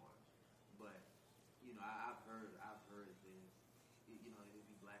saying more. But you know, I've heard the you know, it'd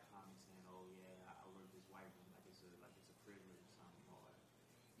be black comics saying, "Oh yeah, I work this white room like it's a privilege or something," or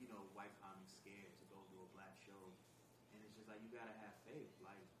you know, white comics scared to go to a black show, and it's just like you gotta have faith.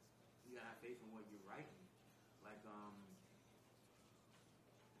 Like you gotta have faith in what you're writing.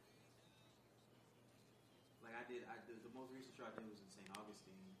 Like I The most recent show I did was in St.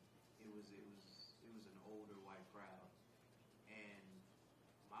 Augustine. It was an older white crowd, and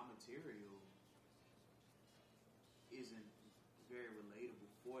my material isn't very relatable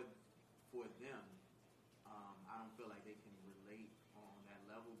for them. I don't feel like they can relate on that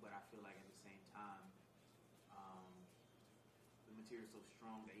level, but I feel like at the same time, the material is so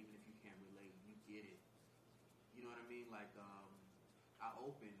strong that even if you can't relate, you get it. You know what I mean? Like, I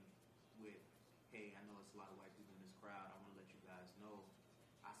open with, hey, I know it's a lot of white people in this crowd. I want to let you guys know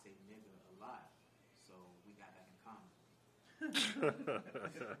I say nigga a lot, so we got that in common.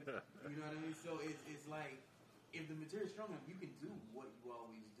 You know what I mean? So it's like, if the material is strong enough, you can do what you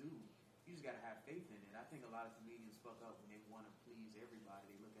always do. You just got to have faith in it. I think a lot of comedians fuck up when they want to please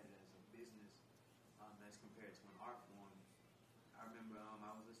everybody. They look at it as a business as compared to an art form. I remember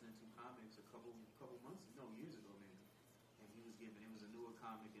I was listening to comics a couple months, no, years ago maybe, and he was giving, it was a newer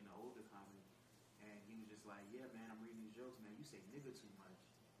comic and an older comic, and he was just like, yeah, man, I'm reading these jokes, man, you say nigga too much.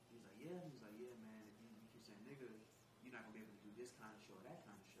 He was like, yeah, man, if you say nigga, you're not going to be able to do this kind of show or that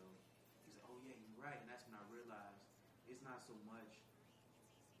kind of show. He's like, oh yeah, you're right, and that's when I realized it's not so much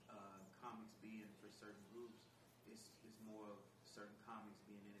comics being for certain groups, it's more of certain comics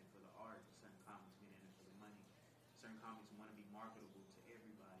being in it for the art, certain comics being in it for the money. Certain comics want to be marketable to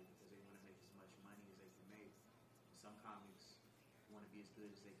everybody because they want to make as much money as they can make. Some comics want to be as good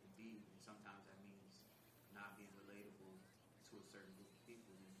as they can be, and sometimes that means not being relatable to a certain group of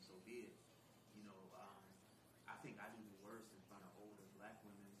people, and so be it. You know, I think I do the worst in front of older black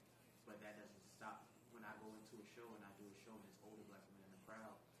women, but that doesn't stop. When I go into a show and I do a show and there's older black women in the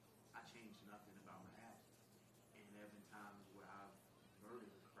crowd, I change nothing about my act. And there have been times where I've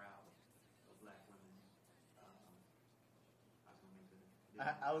murdered a crowd of black women.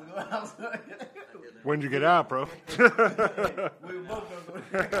 I was going. When'd you get out, bro? We were both going to some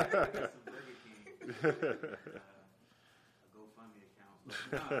Burger King. A GoFundMe account.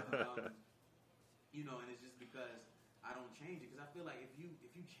 But, you know, and it's just because I don't change it. Because I feel like if you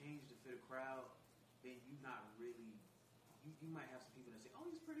change to fit a crowd, then you're not really. You might have some people that say, "Oh,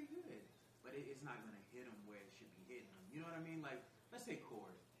 he's pretty good," but it's not going to hit him where it should be hitting him. You know what I mean? Like, let's say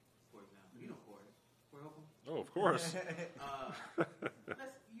Corey, for example. You know Corey. Corey Holcomb? Oh, of course.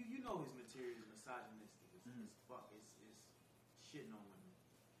 You know his material is misogynistic. It's fuck. It's shitting on women.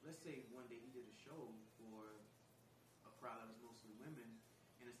 Let's say one day he did a show for a crowd that was mostly women,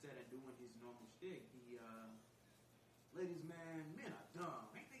 and instead of doing his normal shtick, he, ladies, man, men are dumb.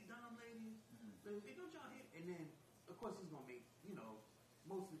 Ain't they dumb, ladies? Ladies, don't y'all hit? And then, of course, he's gonna make, you know,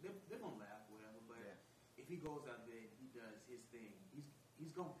 mostly they're gonna laugh or whatever. But if he goes out there and he does his thing,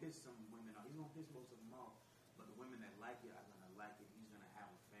 he's gonna piss some women off. He's gonna piss most of them off. But the women that like it are gonna like it. He's gonna have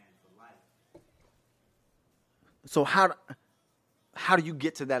a fan for life. So how do you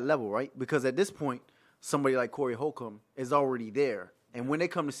get to that level, right? Because at this point, somebody like Corey Holcomb is already there, and when they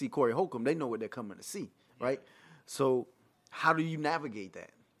come to see Corey Holcomb, they know what they're coming to see, right? So how do you navigate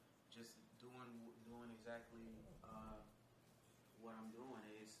that? Just doing exactly what I'm doing.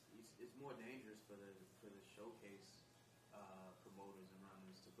 It's more dangerous for the showcase promoters and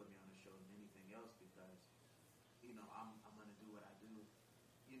runners to put me on the show than anything else because, you know, I'm gonna do what I do.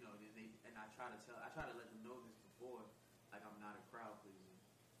 You know, and I try to let them know this before, like I'm not a crowd pleaser.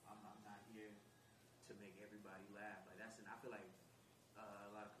 I'm not here to make everybody laugh. Like I feel like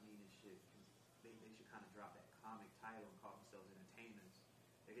a lot of comedians should kind of drop that comic title and call themselves entertainers.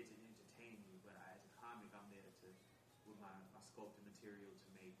 They're here to entertain you, but as a comic, I'm there with my sculpted material to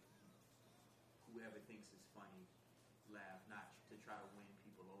make whoever thinks it's funny laugh, not to try to win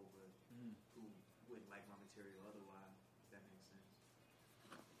people over who wouldn't like my material otherwise. If that makes sense.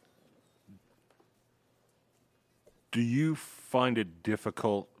 Do you find it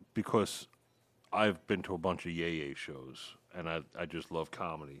difficult, because I've been to a bunch of Yeye shows, and I just love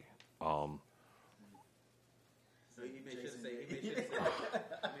comedy. So he made sure to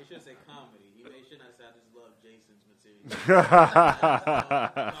say comedy. He made sure not to say I just love Jason's material.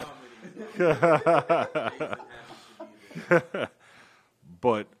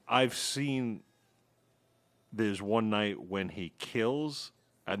 But I've seen there's one night when he kills,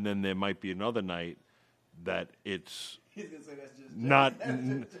 and then there might be another night that it's He's gonna say that's just not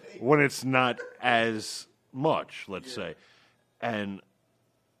when it's not as much, let's say. And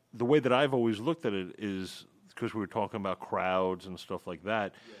the way that I've always looked at it is, because we were talking about crowds and stuff like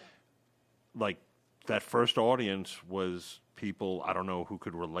that, like that first audience was people, I don't know, who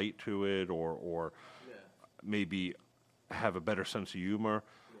could relate to it or maybe have a better sense of humor.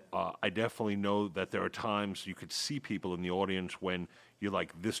 I definitely know that there are times you could see people in the audience when you're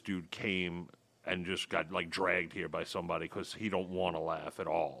like, this dude came and just got like dragged here by somebody because he don't want to laugh at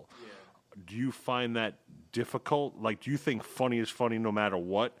all. do you find that difficult? Like, do you think funny is funny no matter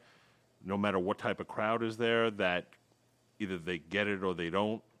what type of crowd is there, that either they get it or they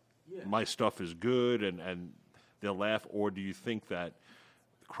don't? Yeah. My stuff is good and they'll laugh, or do you think that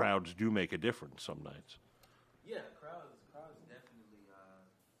crowds do make a difference some nights? Yeah, crowds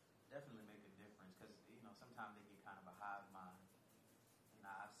definitely make a difference, because sometimes they get kind of a hive mind.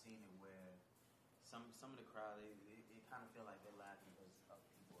 I've seen it where some of the crowd they kind of feel like they're laughing because other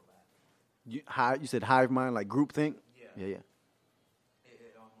people are laughing. You said hive mind, like group think? Yeah. Yeah.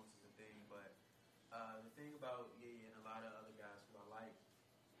 It almost is a thing, but the thing about and a lot of other guys who I like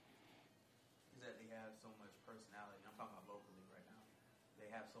is that they have so much personality. I'm talking about locally right now.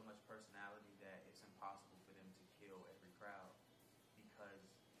 They have so much personality that it's impossible for them to kill every crowd, because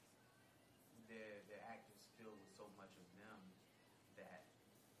their act is filled with so much of them that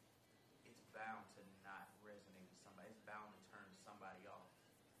it's bound to not resonate with somebody. It's bound to turn somebody off.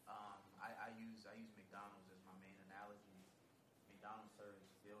 I use McDonald's as my main analogy. McDonald's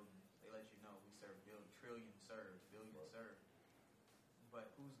serves billions. They let you know we serve trillion served, billion served.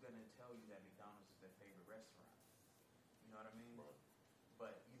 But who's gonna tell you that McDonald's is their favorite restaurant? You know what I mean? Right.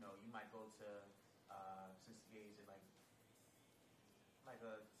 But you might go to Cincinnati, like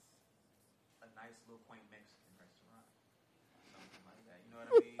a nice little quaint Mexican restaurant, something like that. You know what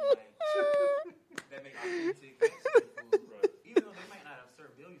I mean? Like that make authentic Mexican food. Right. Even though they might not have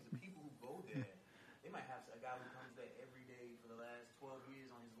served billions, the people who go there, they might have a guy who comes there every day for the last 12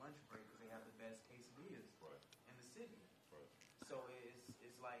 years on his lunch break because they have the best quesadillas in the city. Right. So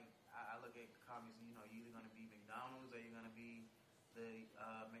it's like I look at comedies. You're either gonna be McDonald's or you're gonna be the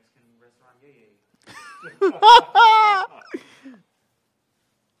Mexican restaurant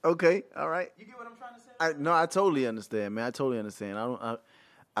Okay, all right. You get what I'm trying to say? I totally understand, man. I totally understand.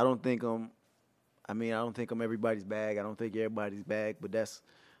 I don't think I don't think I'm everybody's bag. I don't think everybody's bag, but that's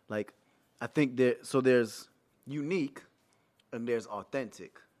like, I think there's unique and there's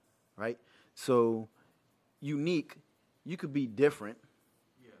authentic, right? So unique, you could be different.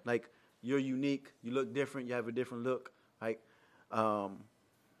 Yeah. Like, you're unique, you look different, you have a different look, like,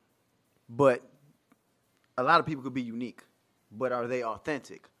 but a lot of people could be unique, but are they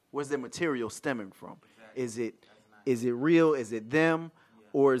authentic? Where's their material stemming from? Exactly. Is it real? Is it them? Yeah.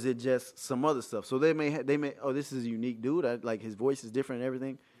 Or is it just some other stuff? So they may this is a unique dude. Like, his voice is different and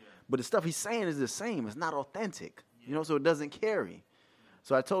everything, but the stuff he's saying is the same. It's not authentic, so it doesn't carry.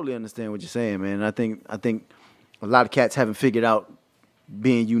 So I totally understand what you're saying, man. I think a lot of cats haven't figured out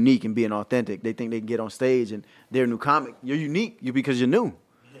being unique and being authentic. They think they can get on stage and they're a new comic. You're unique because you're new.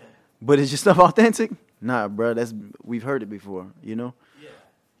 Yeah. But is your stuff authentic? Nah, bro. We've heard it before, Yeah.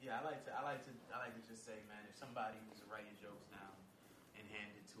 I like to just say, man, if somebody was writing jokes now and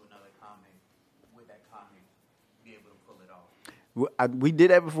hand it to another comic, would that comic be able to pull it off? We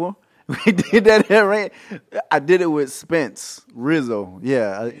did that before. We did that, right? I did it with Spence Rizzo.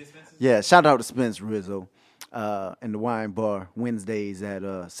 Yeah. Shout out to Spence Rizzo, in the Wine Bar Wednesdays at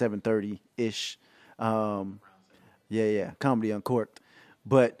 7:30 ish. Yeah. Comedy Uncorked.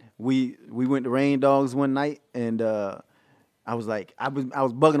 But we went to Rain Dogs one night, and I was like, I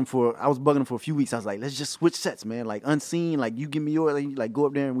was bugging him for a few weeks. I was like, let's just switch sets, man. Like, unseen, like, you give me yours, like go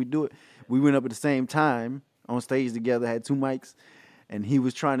up there and we do it. We went up at the same time on stage together, had 2 mics, and he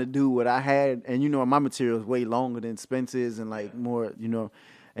was trying to do what I had. And my material is way longer than Spence's and like more,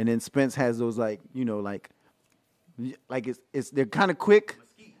 and then Spence has those like it's they're kind of quick.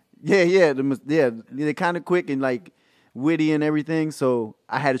 Yeah, they're kind of quick and like witty and everything. So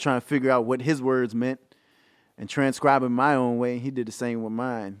I had to try and figure out what his words meant and transcribe it my own way. He did the same with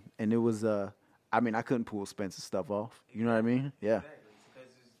mine, and it was I couldn't pull Spencer's stuff off. You know what I mean? Yeah. Exactly.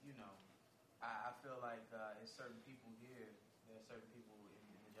 Because I feel like there's certain people here, there are certain people in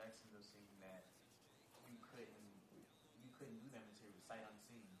the Jacksonville scene that you couldn't do that material sight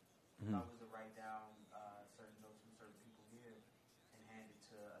unseen. Mm-hmm. If I was to write down certain notes from certain people here and hand it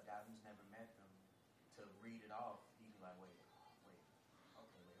to a guy who's never met them to read it off, he'd be like, wait,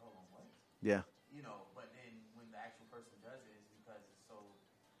 hold on, what? Yeah. But then when the actual person does it, it's because it's so.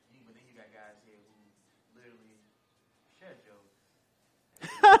 But then you got guys here who literally share jokes.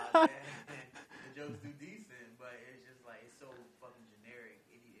 The jokes do decent, but it's just like it's so fucking generic,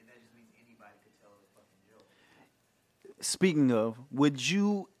 and that just means anybody could tell a fucking joke. Speaking of, would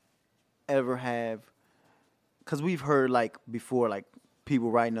you ever have? Because we've heard like before, like people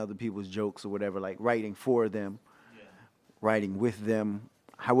writing other people's jokes or whatever, like writing for them, writing with them,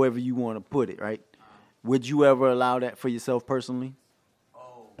 however you want to put it, right? Would you ever allow that for yourself personally?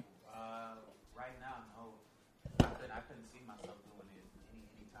 Right now, no. I couldn't see myself doing it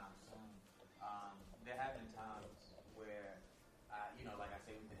anytime soon. There have been times where, like I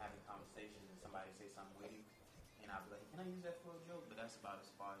say, we've been having conversations somebody say something witty, and I'd be like, can I use that for a joke? But that's about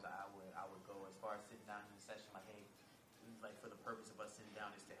as far as I would go. As far as sitting down in a session, like, hey, like for the purpose of us sitting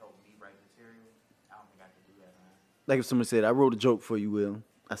down is to help me write material. I don't think I can do that, man. Like if someone said, I wrote a joke for you, Will.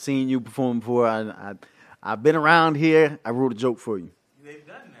 I seen you perform before. I've been around here. I wrote a joke for you. They've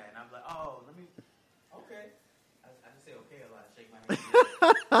done that, and I'm like, oh, let me. Okay, I just say okay a lot. Shake my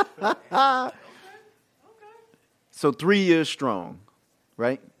hand. Like, okay. So 3 years strong,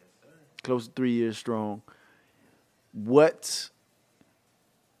 right? Yes, sir. Close to 3 years strong. What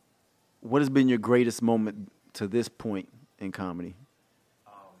has been your greatest moment to this point in comedy?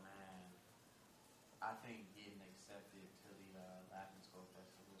 Oh man, I think getting accepted to the Laughing Skull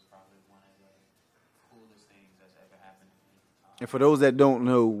Festival was probably one of the coolest things that's ever happened to me. And for those that don't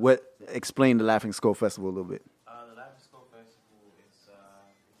know, explain the Laughing Skull Festival a little bit. The Laughing Skull Festival it's in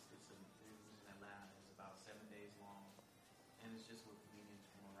Atlanta. It's about 7 days long, and it's just with comedians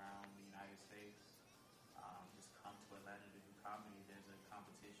from around the United States. Just come to Atlanta to do comedy. There's a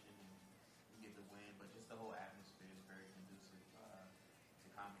competition, and you get to win. But just the whole atmosphere is very conducive to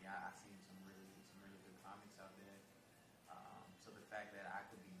comedy. I've seen some really good comics out there. So the fact that I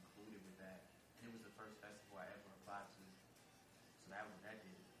could be included with that, and it was the first festival I ever applied to. So that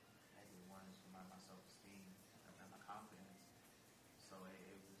did wonders for my self-esteem and my confidence. So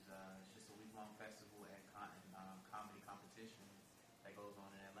it was it's just a week-long festival and comedy competition that goes on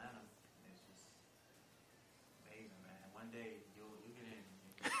in Atlanta. And it's just amazing, man. One day you'll get in.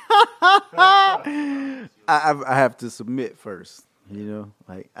 I have to submit first, you know.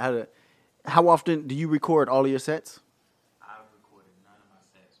 Like, how often do you record all of your sets? I've recorded none of my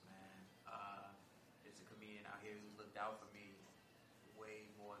sets, man. There's a comedian out here who looked out for me way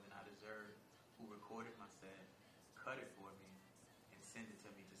more than I deserved, who recorded my set, cut it for me, and sent it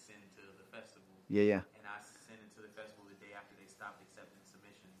to me to send to the festival. Yeah. And I sent it to the festival the day after they stopped accepting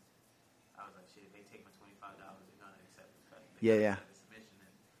submissions. I was like, shit, if they take my $25, they're gonna accept the festival. Yeah. The submission,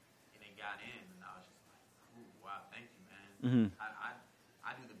 and they got in, and I was just like, ooh, wow, thank you, man. Mm-hmm.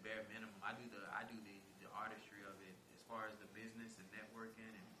 I do the bare minimum. I do the artistry of it. As far as the business and networking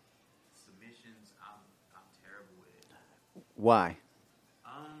and submissions, I'm terrible with it. Why?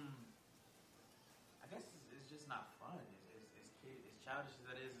 I guess it's just not fun. It's childish as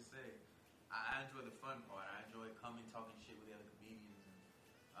that is to say. I enjoy the fun part. I enjoy coming, talking shit with the other comedians, and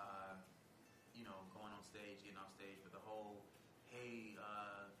going on stage, getting off stage. But the whole, hey,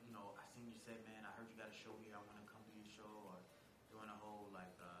 I seen you said, man, I heard you got a show here. I want to come to your show, or doing a whole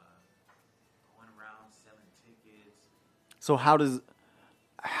going around selling tickets. So how does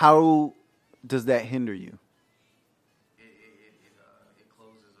that hinder you? It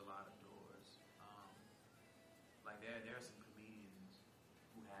closes a lot of doors. There are some comedians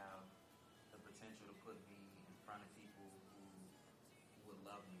who have the potential to put me in front of people who would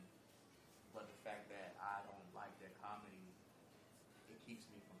love me, but the fact that I don't like their comedy, it keeps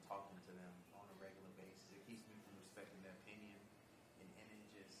me from talking to them on a regular basis. It keeps me from respecting their opinion, and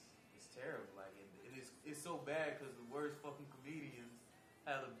it's terrible. Like it's so bad because the worst fucking comedians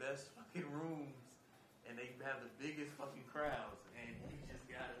have the best fucking rooms, and they have the biggest fucking crowds, and you just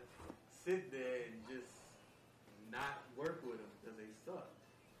gotta sit there and just not work with them because they suck,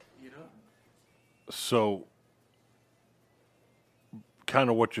 So, kind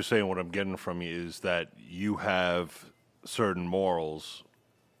of what you're saying, what I'm getting from you is that you have certain morals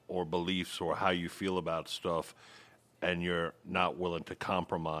or beliefs or how you feel about stuff, and you're not willing to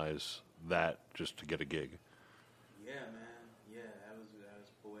compromise that just to get a gig. Yeah, man. Yeah, that was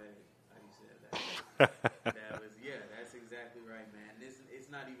poetic. How you said that? That's exactly right, man. It's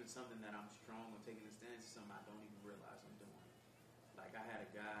not even something that I'm strong on taking a stance. It's something I don't even realize I'm doing. Like I had a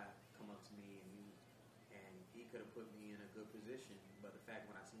guy come up to me and he could have put me in a good position, but the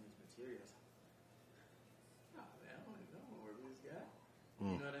fact when I seen his material, I was like, nah, man, I don't want to work with this guy.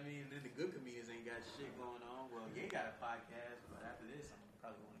 You know what I mean? And then the good comedians ain't got shit going on. Well, you ain't got a podcast, but after this, I'm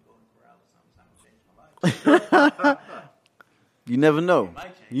probably going to go to Corral or something. I'm gonna change my life. You never know.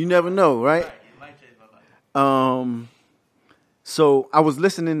 You never know, right? It might change my life. So I was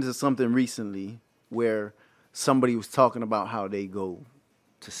listening to something recently where somebody was talking about how they go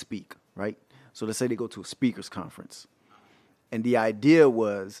to speak, right? So let's say they go to a speakers conference. And the idea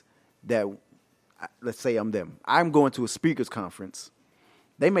was that, let's say I'm them. I'm going to a speakers conference.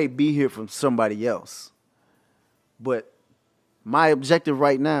 They may be here from somebody else. But my objective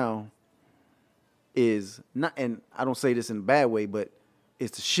right now is not, and I don't say this in a bad way, but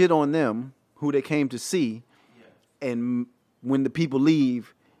it's to shit on them, who they came to see. Yeah. And when the people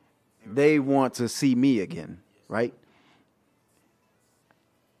leave, they want to see me again, right?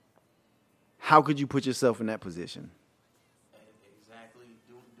 How could you put yourself in that position? Exactly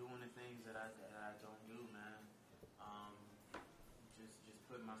definitely doing the things that I don't do, man. Just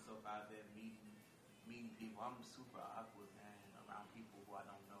putting myself out there, meeting people. I'm super awkward, man, around people who I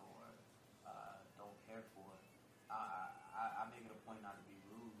don't know or don't care for. I make it a point not to be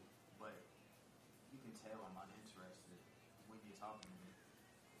rude, but you can tell I'm uninterested when you're talking to me.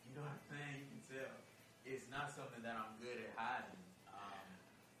 You know what I'm saying? You can tell. It's not something that I'm good at hiding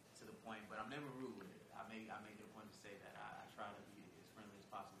to the point, but I'm never rude with it. I make it a point to say that I try to be as friendly as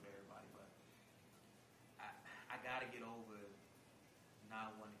possible to everybody, but I got to get over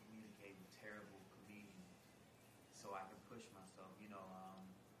not wanting to communicate with terrible comedians so I can push myself.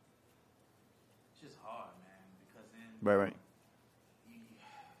 It's just hard, man, because then Right. you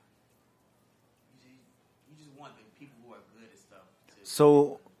just want the people who are good at stuff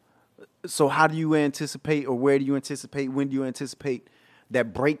to. So how do you anticipate, or where do you anticipate, when do you anticipate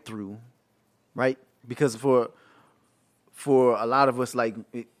that breakthrough, right? Because for a lot of us,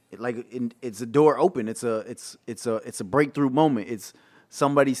 it's a door open. It's a breakthrough moment. It's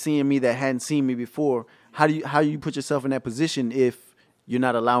somebody seeing me that hadn't seen me before. How do you put yourself in that position if you're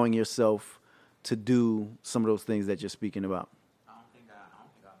not allowing yourself to do some of those things that you're speaking about? I don't think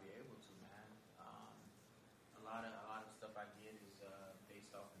I'll be able to, man. A lot of stuff I get is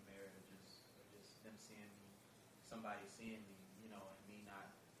based off the merit of just them seeing me, somebody seeing me, and me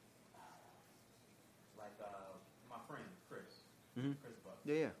not like my friend Chris, Chris Buck.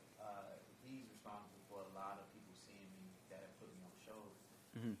 Yeah. He's responsible for a lot of people seeing me that have put me on shows,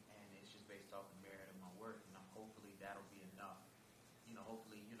 and it's just based off the merit of my work, and hopefully that'll be enough.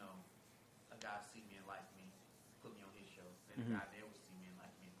 Hopefully, a guy see me and like me, put me on his show. Then a guy there will see me and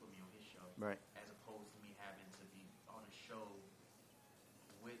like me and put me on his show. Right. As opposed to me having to be on a show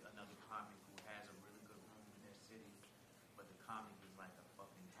with another comic who has a really good room in their city, but the comic is like a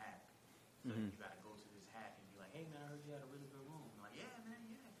fucking hack. So you gotta go to this hack and be like, hey man, I heard you had a really good room. I'm like, yeah man,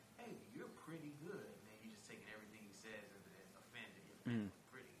 yeah. Hey, you're pretty good. And then you're just taking everything he says as offended. You're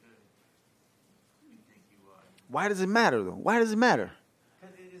pretty good. Who do you think you are? Why does it matter though? Why does it matter?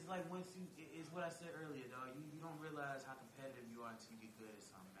 Because it's like it's what I said earlier, dog. You don't realize how competitive you are until you get good at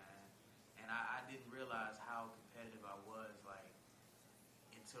something, man. And I didn't realize how competitive I was,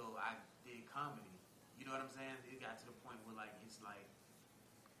 until I did comedy. You know what I'm saying? It got to the point where, it's like,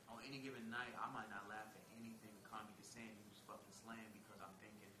 on any given night, I might not laugh at anything the comic is saying. He was fucking slaying because I'm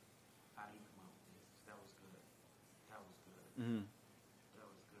thinking, how do you come up with this? That was good. That was good. That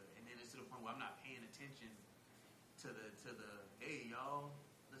was good. And then it's to the point where I'm not paying attention to the hey y'all,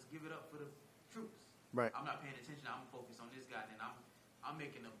 let's give it up for the troops. Right. I'm not paying attention. I'm focused on this guy, and I'm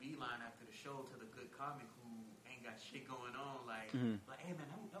making a beeline after the show to the good comic who ain't got shit going on. Like hey man,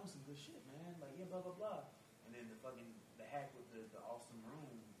 that was some good shit, man. Like yeah, blah blah blah. And then the hack with the awesome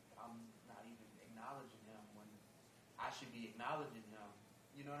room, I'm not even acknowledging him when I should be acknowledging him.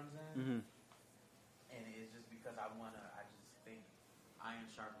 You know what I'm saying? And it's just because I just think iron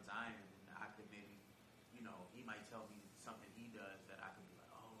sharpens iron, and I could maybe, he might tell me something he does that I could be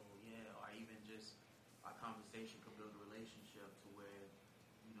like, oh yeah, or even just our conversation could build a relationship to where,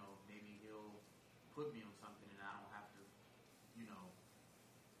 maybe he'll put me on something and I don't have to,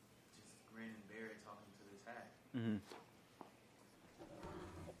 just grin and bear it talking to this hack.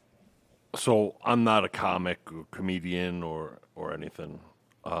 So I'm not a comic or comedian or anything.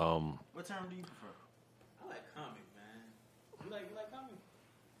 What term do you prefer? I like comic, man. You like comic?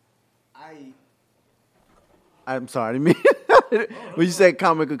 I'm sorry, I didn't mean when you said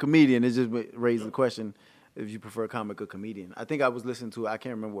comic or comedian, it just raised the question if you prefer comic or comedian. I think I was listening to, I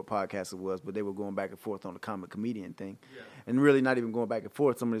can't remember what podcast it was, but they were going back and forth on the comic comedian thing. Yeah. And really not even going back and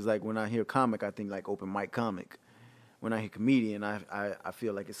forth. Somebody's like, when I hear comic, I think like open mic comic. When I hear comedian, I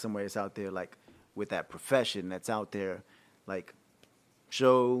feel like it's somewhere that's out there like with that profession that's out there, like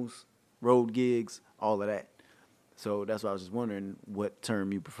shows, road gigs, all of that. So that's why I was just wondering what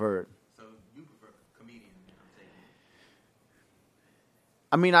term you preferred. So you prefer comedian, I'm saying.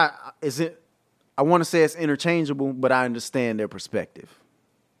 I mean, I want to say it's interchangeable, but I understand their perspective.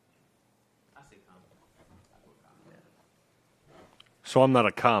 I say comic. So I'm not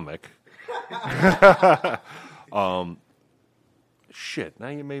a comic. Shit, now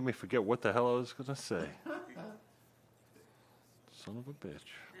you made me forget what the hell I was going to say. Son of a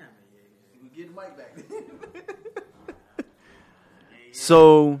bitch. We get the mic back.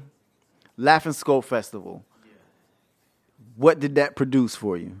 So, Laughing Skull Festival. Yeah. What did that produce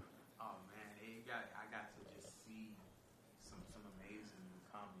for you? Oh man, I got to just see some amazing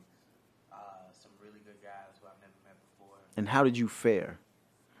comics, some really good guys who I've never met before. And how did you fare?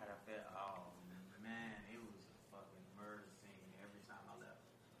 How I felt? Oh man, it was a fucking murder scene every time I left.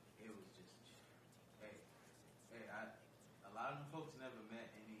 It was just, hey, a lot of them folks never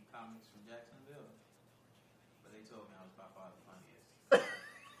They told me I was by far the funniest.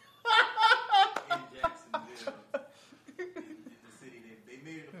 In Jacksonville, in the city, they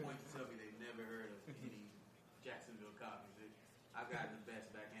made it a point to tell me they've never heard of any Jacksonville comics. I've gotten the best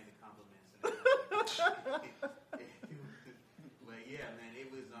backhanded compliments. But yeah, man, it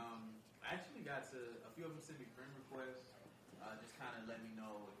was. I actually got to a few of them sent me friend requests. Just kind of let me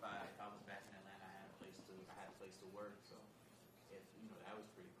know if I was back in Atlanta, I had a place to work. So, that was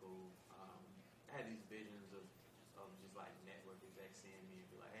pretty cool. I had these visions of just like network execs seeing me and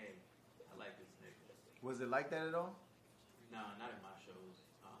be like, hey, I like this nigga. Was it like that at all? No, not in my shows.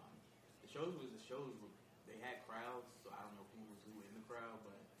 The shows were, they had crowds, so I don't know who was who in the crowd,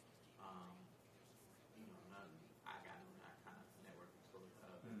 but I got no that kind of network exposure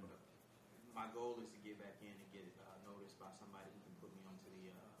out of it. But my goal is to get back in and get noticed by somebody who can put me onto the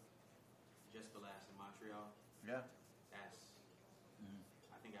Just for Laughs in Montreal. Yeah.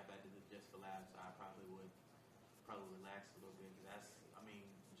 I think if I did the Just for Laughs, I probably would relax a little bit, because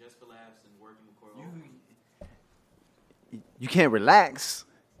Just for Laughs and working with choreography. You can't relax.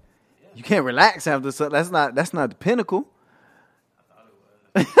 You can't relax after so. That's not the pinnacle. I thought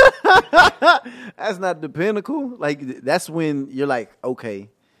it was. That's not the pinnacle. Like, that's when you're like, okay.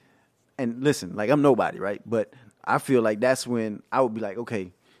 And listen, like, I'm nobody, right? But I feel like that's when I would be like,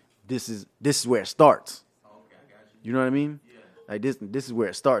 okay, this is where it starts. Okay, I got you. You know what I mean? Yeah. Like, this is where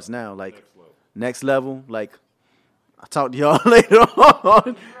it starts now. Like, next level. Like, I'll talk to y'all later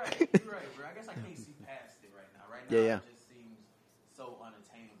on. You're right, bro. I guess I can't see past it right now. Right now, Yeah. it just seems so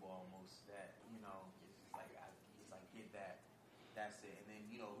unattainable almost that, it's like get that, that's it. And then,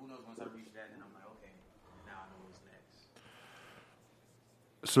 who knows, once I reach that, then I'm like, okay, now I know what's next.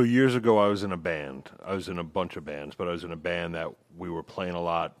 So years ago, I was in a band. I was in a bunch of bands, but I was in a band that we were playing a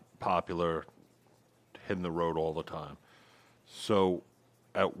lot, popular, hitting the road all the time. So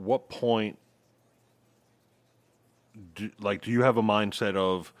at what point, do you have a mindset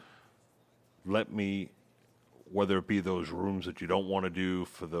of, let me, whether it be those rooms that you don't want to do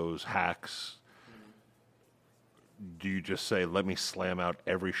for those hacks, do you just say, let me slam out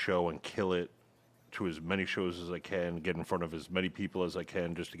every show and kill it to as many shows as I can, get in front of as many people as I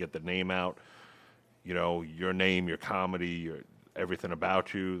can just to get the name out, your name, your comedy, everything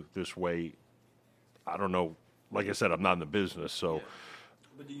about you this way? I don't know. Like I said, I'm not in the business, so. Yeah.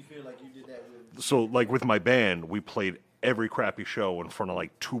 But do you feel like you did that with? So, like with my band, we played every crappy show in front of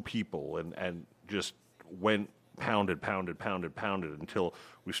like 2 people and just went pounded until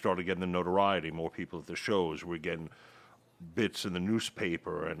we started getting the notoriety, more people at the shows. We're getting bits in the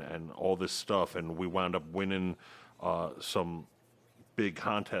newspaper and all this stuff, and we wound up winning some big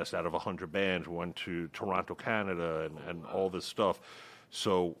contest out of 100 bands. We went to Toronto, Canada, and all this stuff.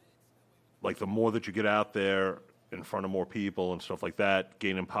 So, like, the more that you get out there in front of more people and stuff like that,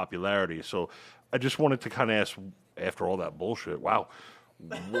 gaining popularity. So I just wanted to kind of ask, after all that bullshit, wow,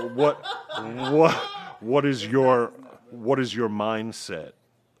 what is your mindset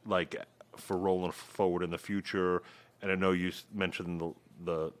like for rolling forward in the future? And I know you mentioned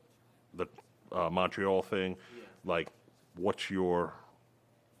the Montreal thing. Yeah. Like, what's your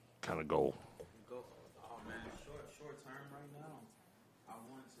kind of goal? Oh man, short term right now, I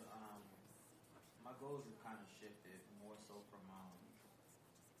want to. My goals have kind of shifted more so from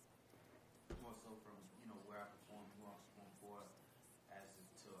where I perform, who I perform for, as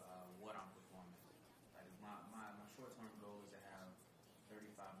to what I'm performing. Like my short term goal is to have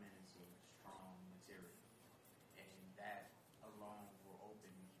 35 minutes of strong material, and that alone will open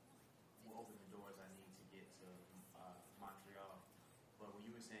the doors I need to get to Montreal. But when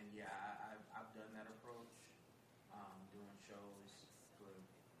you were saying, yeah, I've done that approach, doing shows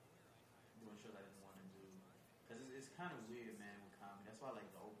I didn't want to do, because it's kind of weird, man, with comedy. That's why I like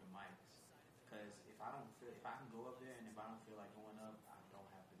the open mics, because if I can go up there, and if I don't feel like going up, I don't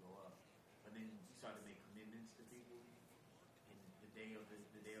have to go up. But then you start to make commitments to people, and the day of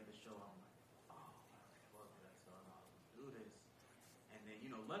the show, I'm like, oh, fuck, let's go, do this. And then,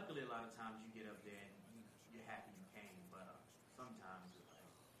 luckily a lot of times you get up there and you're happy you came, but sometimes it's like,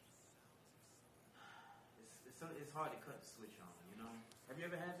 it's hard to cut the switch on, Have you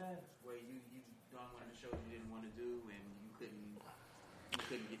ever had that, where you done one of the shows you didn't want to do and you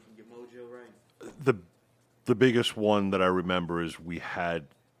couldn't get your mojo right? The biggest one that I remember is we had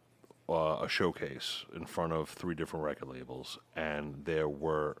a showcase in front of 3 different record labels, and there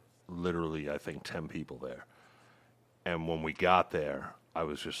were literally, I think, 10 people there. And when we got there, I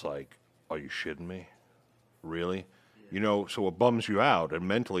was just like, are you shitting me? Really? Yeah. So it bums you out, and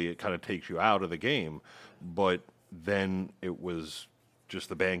mentally it kind of takes you out of the game. But then it was just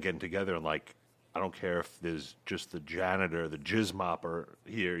the band getting together, and like, I don't care if there's just the janitor, the jizz mopper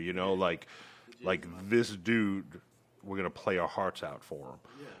here, like, Like this dude, we're gonna play our hearts out for him.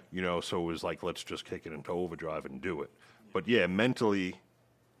 Yeah. You know, so it was like, let's just kick it into overdrive and do it. But yeah, mentally,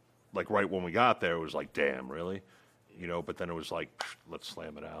 like right when we got there, it was like, damn, really? You know, but then it was like, let's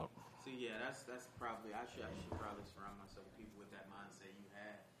slam it out. See, yeah, that's probably I should probably surround myself with people with that mindset you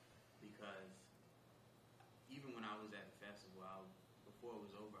had, because even when I was at the festival, before it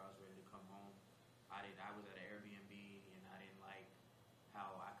was over, I was ready to come home. I was at an Airbnb and I didn't like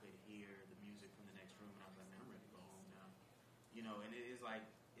how I could hear the music from the next room, and I was like, man, I'm ready to go home now. You know, and it's like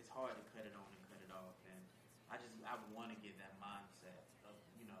it's hard to cut it on and cut it off, and I want to get that mindset of,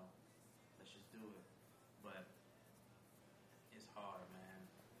 you know, let's just do it, but it's hard, man.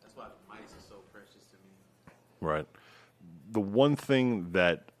 That's why the mics are so precious to me. Right. The one thing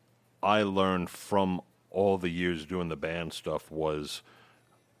that I learned from all the years doing the band stuff was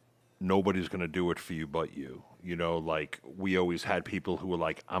nobody's going to do it for you but you. You know, like we always had people who were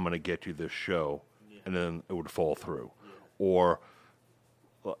like, I'm going to get you this show, and then it would fall through. Or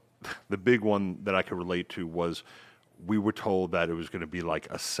the big one that I could relate to was we were told that it was going to be like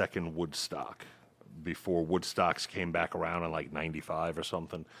a second Woodstock before Woodstocks came back around in like 95 or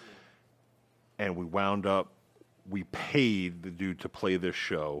something. And we wound up, we paid the dude to play this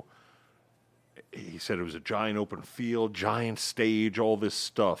show. He said it was a giant open field, giant stage, all this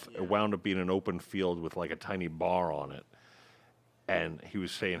stuff. It wound up being an open field with like a tiny bar on it. And he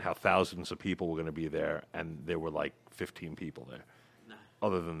was saying how thousands of people were going to be there, and there were like 15 people there,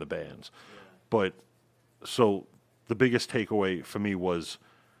 other than the bands. But so the biggest takeaway for me was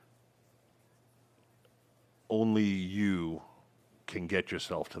only you can get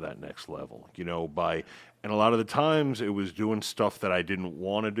yourself to that next level, you know, and a lot of the times it was doing stuff that I didn't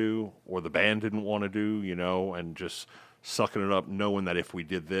want to do or the band didn't want to do, you know, and just sucking it up, knowing that if we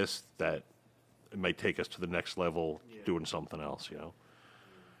did this, that it might take us to the next level doing something else, you know.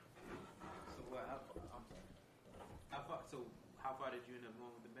 So how far did you end up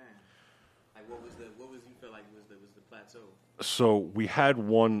going with the band? Like what was you feel like was the plateau? So we had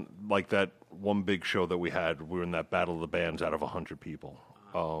one, like that one big show that we had. We were in that Battle of the Bands out of 100 people.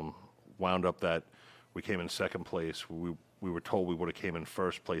 Wound up that we came in second place. We were told we would have came in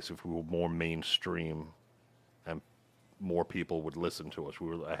first place if we were more mainstream and more people would listen to us.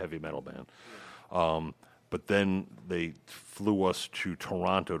 We were a heavy metal band. But then they flew us to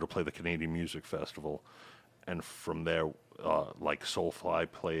Toronto to play the Canadian Music Festival. And from there, like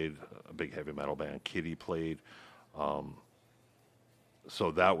Soulfly played, a big heavy metal band. Kitty played.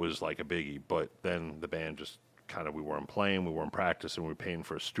 So that was like a biggie. But then the band just kind of, we weren't playing, we weren't practicing, we were paying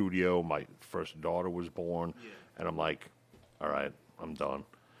for a studio. My first daughter was born. And I'm like, all right, I'm done.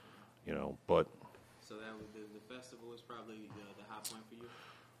 You know, but... So that was the festival was probably the high point for you?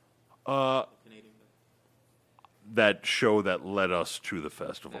 The Canadian festival? That show that led us to the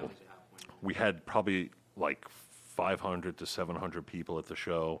festival. That was your high point. We had probably like 500 to 700 people at the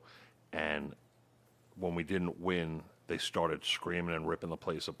show, and when we didn't win, they started screaming and ripping the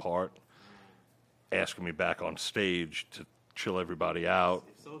place apart, asking me back on stage to chill everybody out.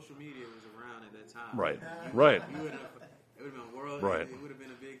 If social media was around at that time, Right. it would have been world. Right. It would have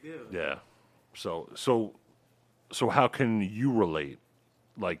been a big deal. Yeah. So how can you relate?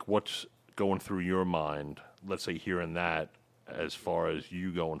 Like, what's going through your mind, let's say hearing that, as far as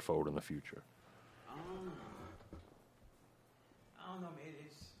you going forward in the future? I don't know, man.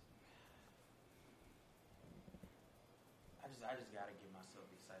 I just gotta get myself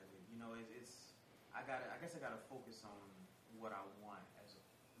excited. You know, I guess I gotta focus on what I want as a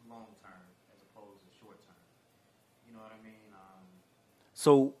long term as opposed to short term. You know what I mean?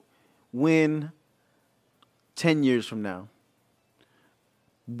 So when 10 years from now,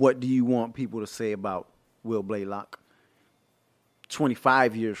 what do you want people to say about Will Blaylock?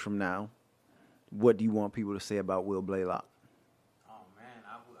 25 years from now, what do you want people to say about Will Blaylock? Oh man,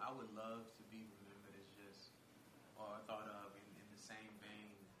 I would love to be remembered as just, or thought of in the same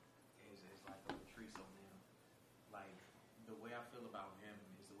vein as like a Patrice O'Neal. Like the way I feel about him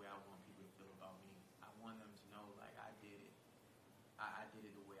is the way I want people to feel about me. I want them to know like I did it. I did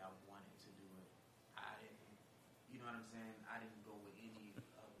it the way I wanted to do it. I didn't, you know what I'm saying? I didn't go with any of the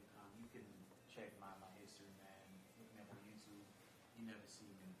you can check my history, man. Looking up on YouTube, you never see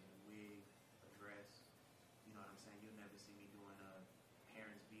me in a wig, a dress. You know what I'm saying? You'll never see me doing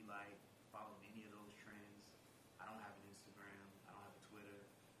parents be like, follow any of those trends. I don't have an Instagram. I don't have a Twitter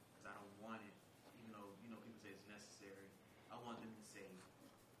because I don't want it. Even though people say it's necessary. I want them to say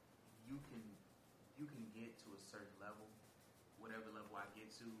you can get to a certain level, whatever level I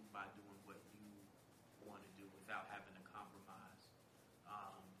get to, by doing what you want to do without having to compromise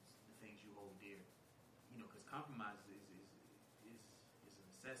the things you hold dear. You know, because compromise is a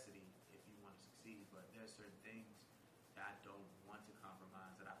necessity if you want to succeed. succeed, but there's certain things that I don't want to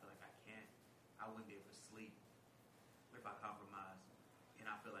compromise that I feel like I can't. I wouldn't be able to sleep if I compromise, and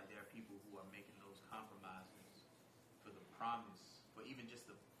I feel like there are people who are making those compromises for the promise, for even just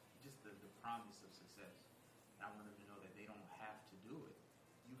the promise of success. And I want them to know that they don't have to do it.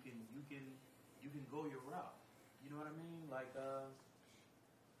 You can go your route. You know what I mean? Like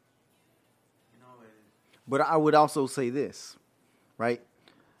But I would also say this, right?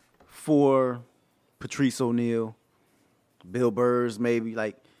 For Patrice O'Neal, Bill Burrs, maybe,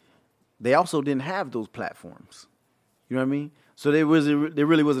 like, they also didn't have those platforms. You know what I mean? So there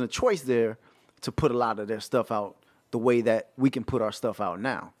really wasn't a choice there to put a lot of their stuff out the way that we can put our stuff out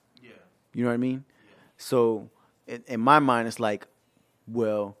now. Yeah. You know what I mean? Yeah. So in my mind, it's like,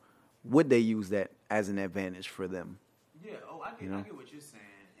 well, would they use that as an advantage for them? Yeah. Oh, I get what you're saying.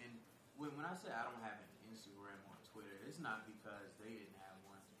 And when I say I don't have an Instagram or Twitter, it's not because they didn't have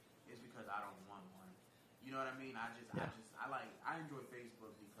one. It's because I don't want one. You know what I mean? I enjoy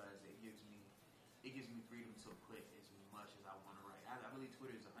Facebook because it gives me freedom to put as much as I want to write. I believe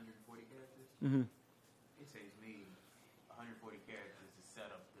Twitter is 140 characters. Mm-hmm. It takes me 140 characters to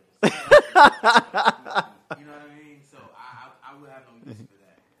set up this. You know what I mean? So I would have no use for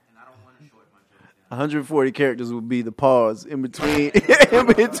that, and I don't want to short my jokes down. 140 characters would be the pause in between. The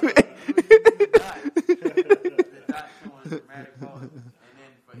dot showing dramatic pauses. And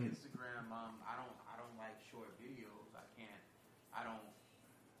then for Instagram, I don't like short videos. I can't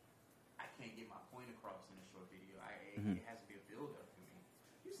get my point across in a short video. It has to be a build up for me.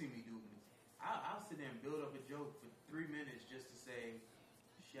 You see me do. I'll sit there and build up a joke for 3 minutes just to say,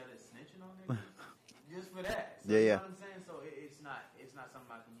 "Shut it, snitching on niggas," just for that. So, you know what I'm saying? So it's not something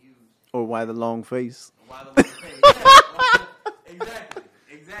I can use. Or why the long face? Why the long face?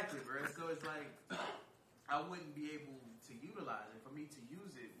 Exactly, bro. So it's like I wouldn't be able to utilize it. For me to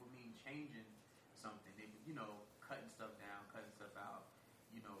use it would mean changing something. Cutting stuff down, cutting stuff out.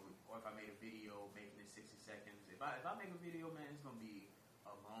 Or if I made a video, making it 60 seconds. If I make a video, man, it's gonna be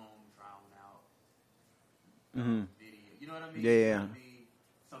a long, drawn out video. You know what I mean? Yeah. It's gonna be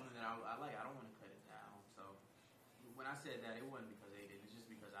something that I like. I don't want to cut it down. So when I said that, it wasn't because they did. It's just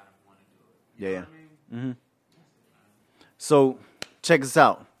because I didn't want to do it. You know what I mean? Mm-hmm. So check us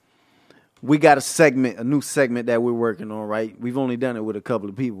out. We got a new segment that we're working on, right? We've only done it with a couple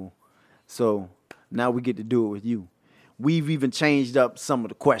of people. So now we get to do it with you. We've even changed up some of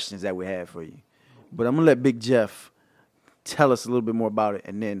the questions that we had for you. But I'm going to let Big Jeff tell us a little bit more about it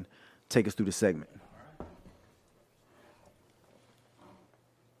and then take us through the segment.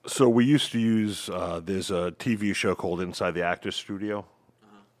 So we used to use, there's a TV show called Inside the Actors Studio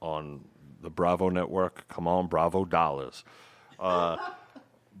on the Bravo network. Come on, Bravo dollars. But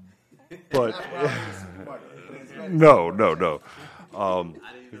no. I didn't know that was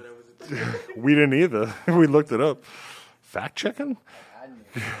a thing. We didn't either. We looked it up. Fact checking?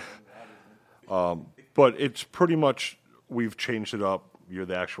 But it's pretty much, we've changed it up. You're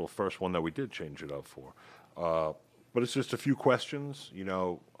the actual first one that we did change it up for. But it's just a few questions,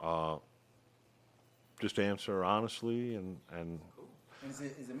 just answer honestly and Is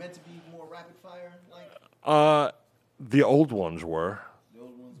it meant to be more rapid fire? the old ones were. The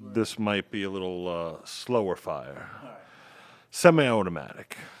old ones were? This might be a little slower fire. All right.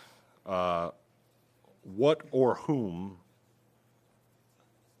 Semi-automatic. What or whom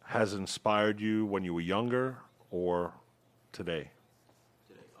has inspired you when you were younger or today?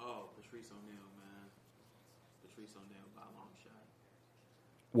 Oh, Patrice O'Neal, man. Patrice O'Neal by a long shot.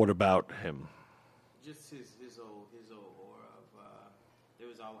 What about him? Just his old aura of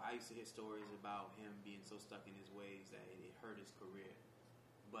I used to hear stories about him being so stuck in his ways that it hurt his career.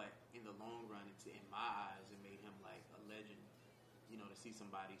 But in the long run, in my eyes, it made him like a legend. To see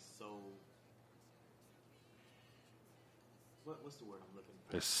somebody so what's the word I'm looking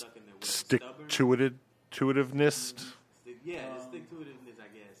for? Stuck in their ways. Stick-to-itiveness? Yeah, the stick-to-itiveness, I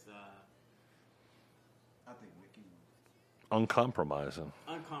guess. I think Wiki. Uncompromising.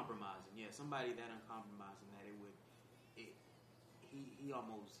 Uncompromising, yeah. Somebody that uncompromising that he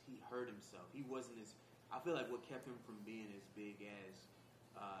hurt himself. He wasn't as, I feel like what kept him from being as big as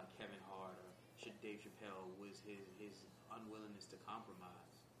Kevin Hart or Dave Chappelle was his unwillingness to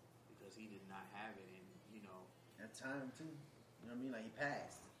compromise because he did not have it, and At time too, you know what I mean? Like he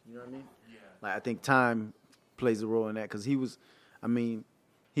passed, you know what I mean? Yeah. Like I think time plays a role in that because he was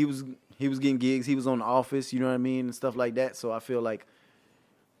getting gigs, he was on The Office, you know what I mean, and stuff like that. So I feel like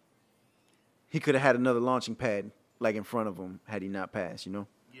he could have had another launching pad like in front of him had he not passed, Yeah, and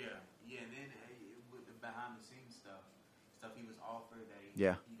then with the behind the scenes stuff he was offered that he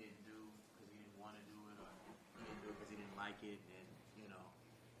didn't do because he didn't want to do it, or he didn't do it because he didn't like it, and it's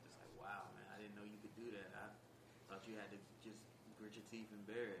like, wow, man, I didn't do that. I thought you had to just grit your teeth and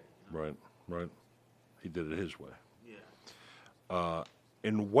bear it. You know? Right. He did it his way. Yeah.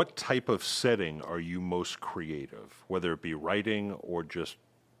 In what type of setting are you most creative, whether it be writing or just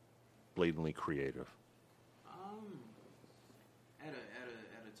blatantly creative? At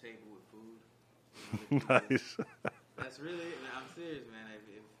a table with food. You know, Nice. that's really it. I'm serious, man.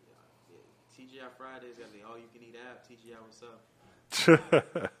 If TGI Fridays got the all-you-can-eat app, TGI, what's up?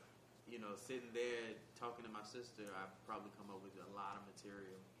 You know, sitting there talking to my sister, I've probably come up with a lot of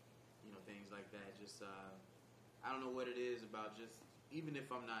material. You know, things like that. Just I don't know what it is about just even if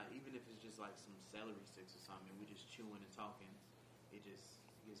it's just like some celery sticks or something, we just chewing and talking, it just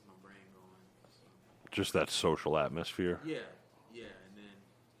gets my brain going. So. Just that social atmosphere. Yeah, and then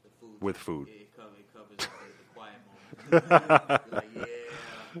the food. With food. It covers the quiet moments. Like,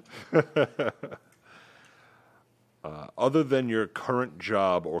 yeah. Other than your current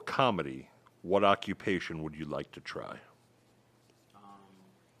job or comedy, what occupation would you like to try?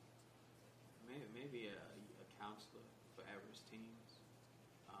 Maybe a counselor for at-risk teens.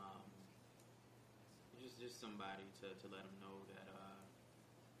 Just somebody to let them know that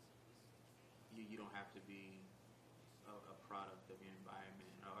you don't have to be a product of your environment,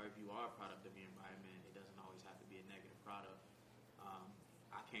 or if you are a product of your environment, it doesn't always have to be a negative product.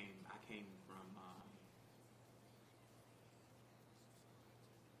 I came from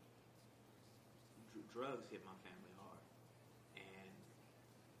drugs hit my family hard, and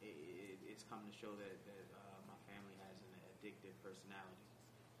it's come to show that my family has an addictive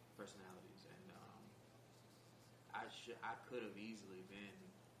personalities, and I could have easily been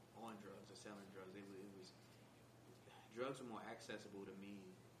on drugs or selling drugs. It was drugs were more accessible to me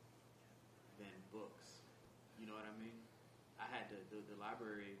than books. You know what I mean? I had the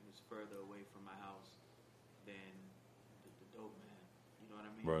library was further away from my house than the dope man. You know what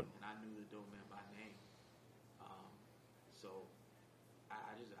I mean? Right. And I knew the dope man by name. So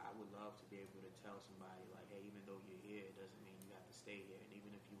I would love to be able to tell somebody like, hey, even though you're here, it doesn't mean you have to stay here. And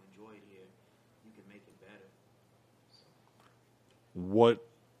even if you enjoy it here, you can make it better. So. What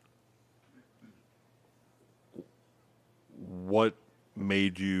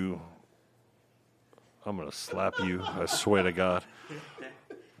made you? I'm gonna slap you. I swear to God.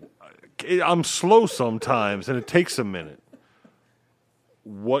 I'm slow sometimes, and it takes a minute.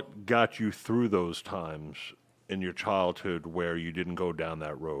 What got you through those times in your childhood where you didn't go down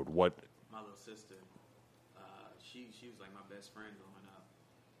that road? What? My little sister, she was like my best friend growing up,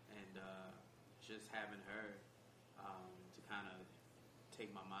 and just having her to kind of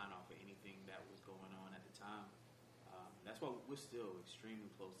take my mind off of anything that was going on at the time. That's why we're still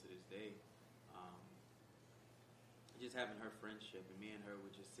extremely close to this day. Just having her friendship, and me and her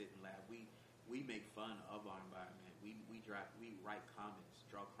would just sit and laugh. We make fun of our environment. We write comics,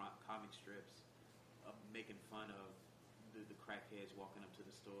 draw comic strips, making fun of the crackheads walking up to the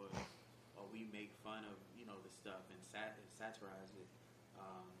stores, or we make fun of the stuff and satirize it.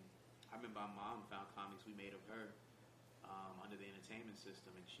 I remember my mom found comics we made of her under the entertainment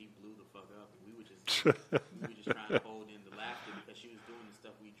system, and she blew the fuck up, and we were just trying to hold in the laughter because she was doing the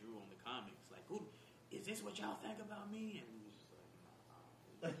stuff we drew on the comics. Like, ooh, is this what y'all think about me? And we was just like,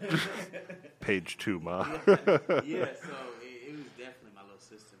 nah. Page 2, Ma. Yeah, so it was definitely my little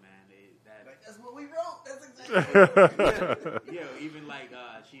sister, man. That's what we wrote. That's exactly. Yeah, even like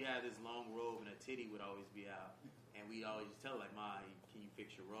she had this long robe, and her titty would always be out, and we always just tell her like, "Ma, can you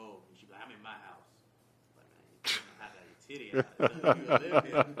fix your robe?" And she'd be like, "I'm in my house." Like, man, you don't have your titty out. You live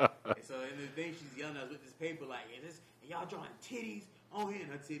there. And so, and the thing she's yelling at us with this paper, like, "Is this? And y'all drawing titties on here?"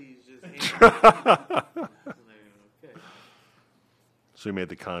 And her titties just hanging out. Like, okay. So you made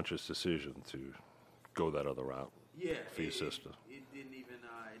the conscious decision to go that other route. Yeah, for your sister. It didn't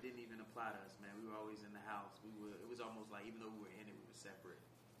even apply to us, man. We were always in the house. It was almost like even though we were in it, we were separate.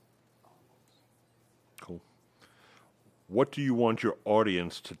 Almost. Cool. What do you want your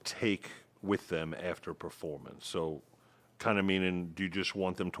audience to take with them after a performance? So, kind of meaning, do you just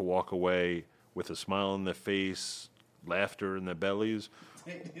want them to walk away with a smile on their face, laughter in their bellies,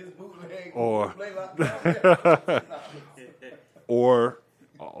 or or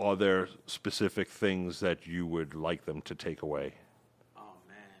are there specific things that you would like them to take away? Oh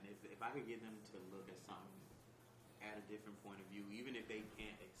man, if I could get them to look at something at a different point of view, even if they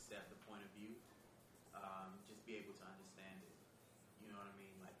can't accept the point of view, just be able to understand it. You know what I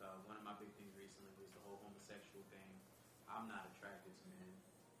mean? Like one of my big things recently was the whole homosexual thing. I'm not attracted to men,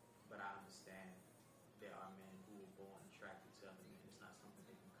 but I understand there are men who are born attracted to other men. It's not something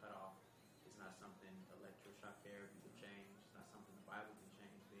they can cut off. It's not something electroshock therapy can change. It's not something the Bible can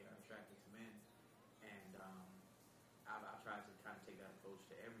change. They are attracted to men, and I've tried to kind of take that approach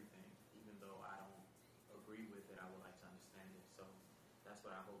to everything, even though I don't agree with it, I would like to understand it. So that's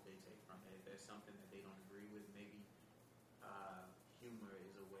what I hope they take from it. If there's something that they don't agree with, maybe humor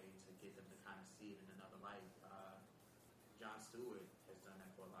is a way to get them to kind of see it in another light. Jon Stewart has done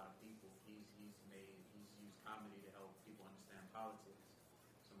that for a lot of people. He's used comedy to help people understand politics.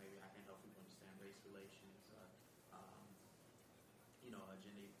 So maybe I can help people understand race relations,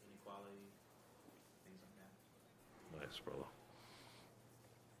 gender inequality, things like that. Nice, brother.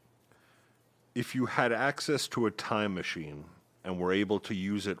 If you had access to a time machine and were able to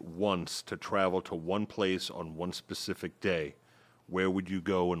use it once to travel to one place on one specific day, where would you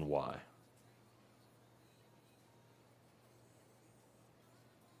go and why?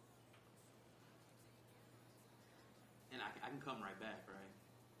 And I can come right back, right?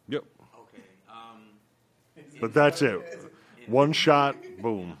 Yep. Okay. But that's it. One shot,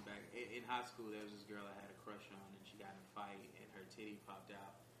 boom. In high school, there was this girl I had a crush on, and she got in a fight, and her titty popped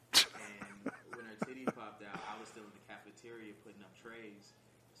out. And when her titty popped out, I was still in the cafeteria putting up trays.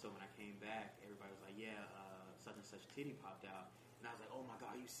 So when I came back, everybody was like, "Yeah, such and such titty popped out." And I was like, "Oh my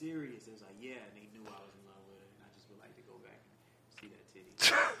God, are you serious?" They was like, "Yeah," and they knew I was in love with her, and I just would like to go back and see that titty.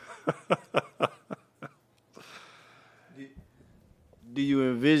 Do you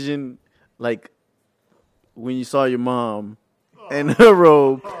envision, like, when you saw your mom in her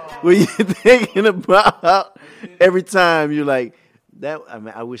robe, were you thinking about every time you're like, that? I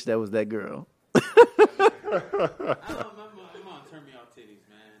mean, I wish that was that girl. I love my mom turned me off titties,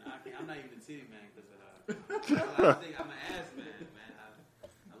 man. I'm not even a titty man because I think I'm an ass man.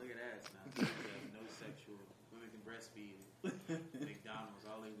 I look at ass now. No sexual. Women can breastfeed. McDonald's,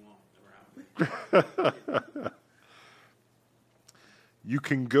 all they want around me. You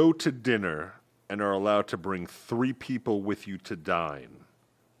can go to dinner and are allowed to bring 3 people with you to dine.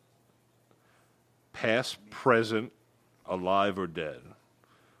 Past, present, alive, or dead.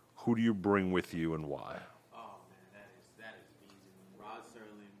 Who do you bring with you and why? Oh man, that is easy. Rod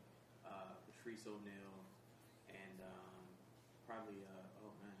Serling, Patrice O'Neal, and probably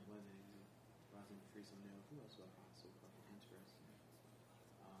it wasn't easy. Rod Serling, Patrice O'Neal. Who else do I find so fucking interesting?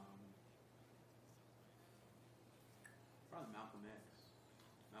 Probably Malcolm X.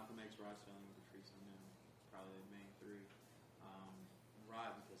 Malcolm X, Rod Serling, and Patrice O'Neal. Probably the main 3.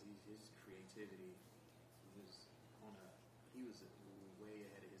 Rod, because his creativity he was way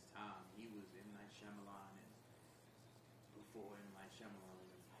ahead of his time. He was M. Night Shyamalan, and before M. Night Shyamalan was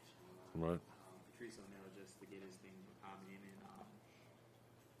M. Night Shyamalan. Right. Patrice O'Neal just to get his thing for comedy, and then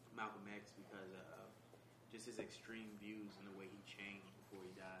Malcolm X because of just his extreme views and the way he changed before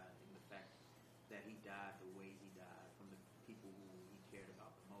he died, and the fact that he died the way he died from the people who he cared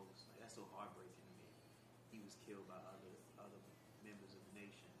about the most. Like, that's so heartbreaking to me. He was killed by other members of the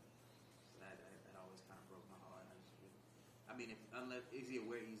nation. So that always kind of broke my heart. I mean, is he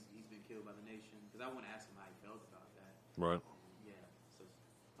aware he's been killed by the nation? Because I want to ask him how he felt about that. Right. Yeah, so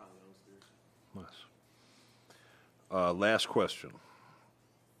probably those 3. Nice. Last question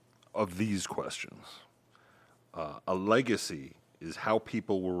of these questions. A legacy is how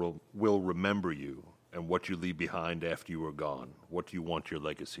people will remember you and what you leave behind after you are gone. What do you want your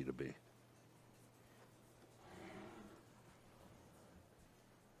legacy to be?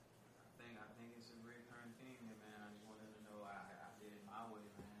 I think it's a recurring theme here, man. I just wanted to know I did it my way,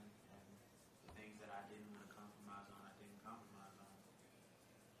 man. And the things that I didn't want to compromise on, I didn't compromise on.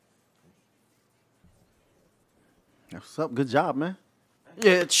 What's up? Good job, man.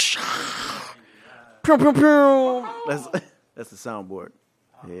 Yeah. Pew, pew, pew. That's the soundboard.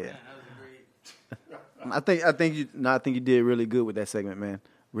 Yeah. Man, that was a great. I think you did really good with that segment, man.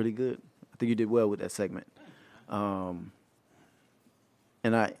 Really good. I think you did well with that segment. And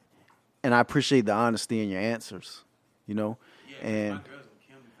I appreciate the honesty in your answers. You know, Yeah, and my girls will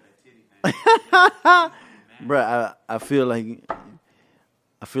kill me for that titty thing. bruh, I feel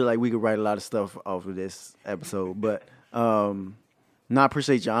like we could write a lot of stuff off of this episode, but I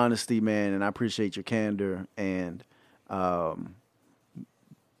appreciate your honesty, man, and I appreciate your candor and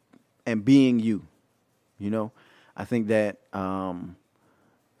being you. You know, I think that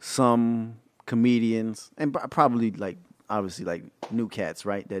some comedians and probably obviously new cats,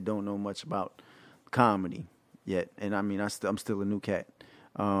 right, that don't know much about comedy yet, and I mean I'm still a new cat,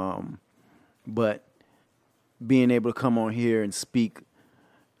 but being able to come on here and speak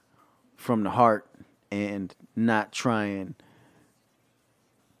from the heart and not try and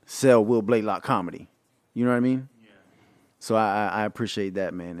sell Will Blaylock comedy. You know what I mean? Yeah. So I appreciate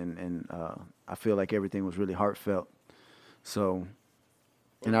that, man, and I feel like everything was really heartfelt. So,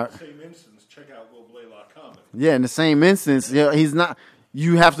 In the same instance, check out Will Blaylock comedy. yeah, in the same instance, yeah, he's not.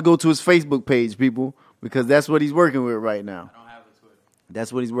 You have to go to his Facebook page, people, because that's what he's working with right now. I don't have a Twitter.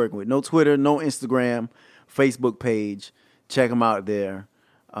 That's what he's working with. No Twitter, no Instagram. Facebook page. Check them out there.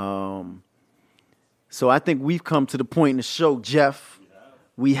 So I think we've come to the point in the show, Jeff.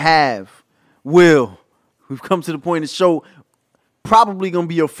 We have. Will, we've come to the point in the show, probably going to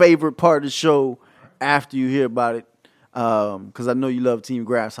be your favorite part of the show after you hear about it, because I know you love Team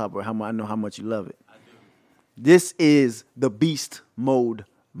Grasshopper. I know how much you love it. This is the beast mode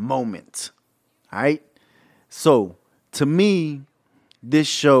moment. All right? So, to me, this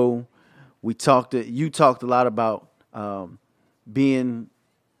show, you talked a lot about being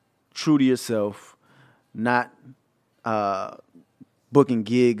true to yourself, not booking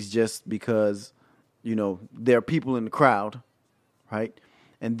gigs just because, there are people in the crowd, right?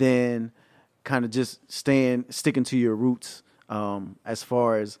 And then kind of just sticking to your roots as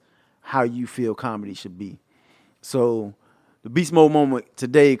far as how you feel comedy should be. So the Beast Mode moment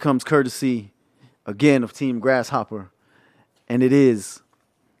today comes courtesy, again, of Team Grasshopper, and it is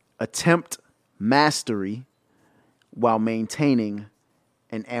attempt mastery while maintaining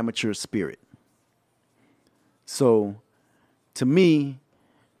an amateur spirit. So to me,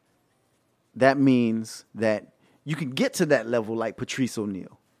 that means that you can get to that level like Patrice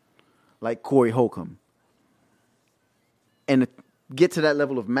O'Neal, like Corey Holcomb, and get to that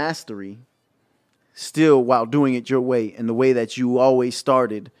level of mastery still while doing it your way and the way that you always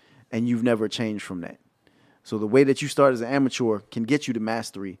started, and you've never changed from that. So the way that you start as an amateur can get you to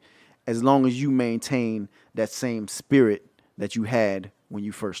mastery as long as you maintain that same spirit that you had when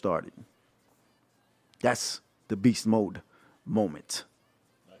you first started. That's the beast mode moment.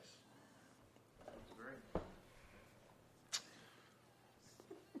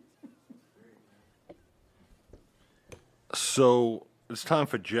 So it's time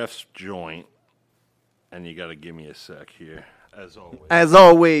for Jeff's joint, and you got to give me a sec here, as always. As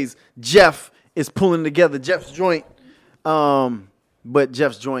always, Jeff is pulling together Jeff's joint, but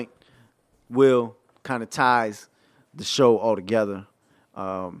Jeff's joint will kind of ties the show all together.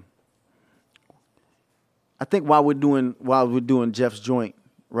 I think while we're doing Jeff's joint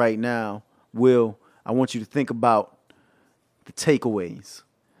right now, Will, I want you to think about the takeaways,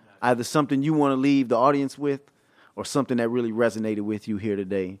 either something you want to leave the audience with, or something that really resonated with you here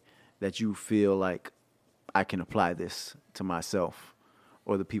today that you feel like I can apply this to myself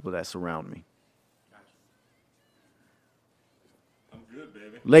or the people that surround me. I'm good,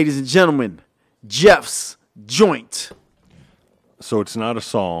 baby. Ladies and gentlemen, Jeff's joint. So it's not a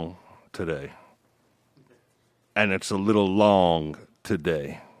song today, and it's a little long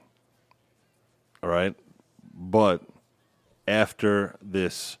today. All right? But after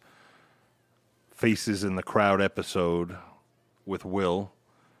this Faces in the Crowd episode with Will,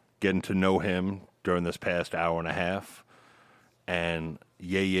 getting to know him during this past hour and a half, and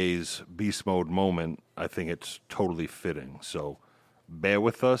Ye's Beast Mode moment, I think it's totally fitting. So bear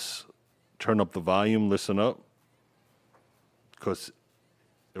with us, turn up the volume, listen up, because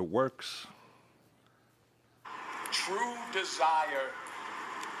it works. True desire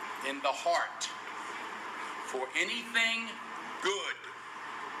in the heart for anything good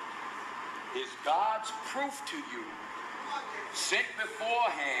is God's proof to you, sent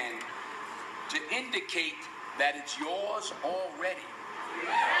beforehand to indicate that it's yours already.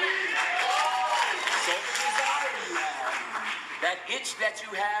 So the desire you have, that itch that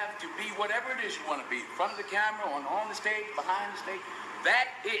you have to be whatever it is you want to be, in front of the camera, on the stage, behind the stage,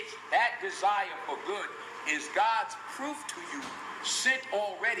 that itch, that desire for good is God's proof to you, sent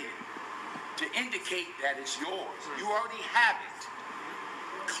already to indicate that it's yours. You already have it.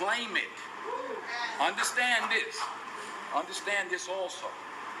 Claim it. Understand this. Understand this also.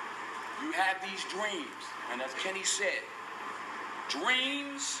 You have these dreams, and as Kenny said,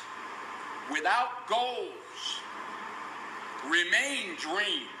 dreams without goals remain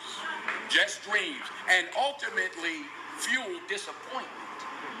dreams, just dreams, and ultimately fuel disappointment.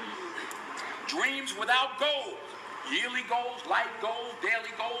 Dreams without goals, yearly goals, life goals,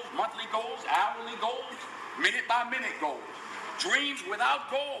 daily goals, monthly goals, hourly goals, minute by minute goals. Dreams without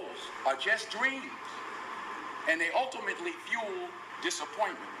goals are just dreams, and they ultimately fuel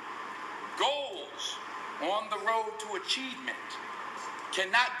disappointment. Goals on the road to achievement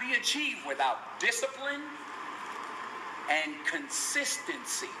cannot be achieved without discipline and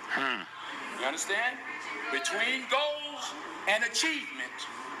consistency. You understand? Between goals and achievement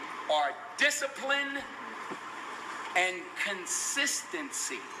are discipline and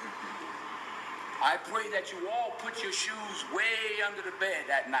consistency. I pray that you all put your shoes way under the bed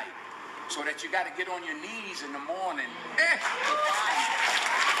at night so that you got to get on your knees in the morning to find it.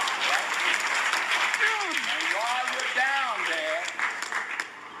 Right? And while you're down there,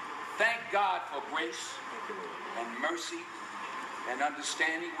 thank God for grace and mercy and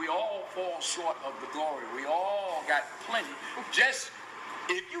understanding. We all fall short of the glory. We all got plenty.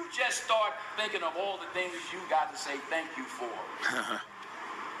 If you just start thinking of all the things you got to say thank you for,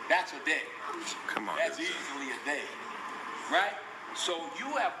 that's a day. Come on. That's easily a day, right? So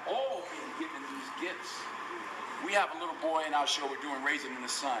you have all been given these gifts. We have a little boy in our show we're doing, Raising in the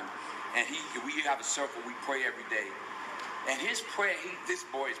Sun, and we have a circle, we pray every day. And his prayer, this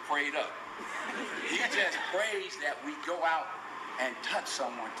boy is prayed up. He just prays that we go out and touch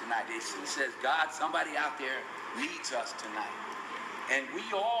someone tonight. He says, God, somebody out there needs us tonight. And we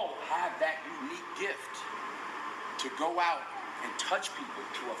all have that unique gift to go out and touch people,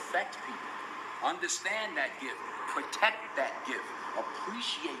 to affect people. Understand that gift, protect that gift,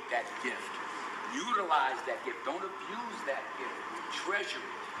 appreciate that gift. Utilize that gift. Don't abuse that gift. Treasure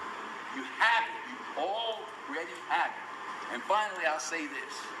it. You have it. You already have it. And finally, I'll say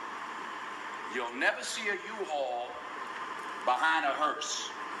this. You'll never see a U-Haul behind a hearse.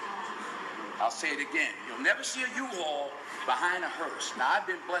 I'll say it again. You'll never see a U-Haul behind a hearse. Now, I've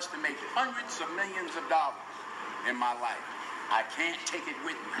been blessed to make hundreds of millions of dollars in my life. I can't take it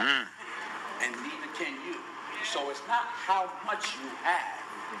with me. And neither can you. So it's not how much you have.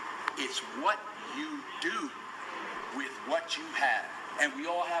 It's what you do with what you have. And we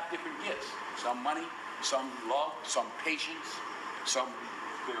all have different gifts. Some money, some love, some patience, some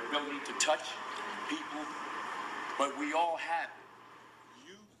the ability to touch people. But we all have it.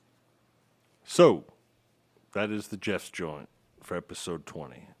 So, that is the Jeff's Joint for episode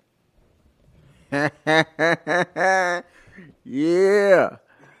 20. Yeah.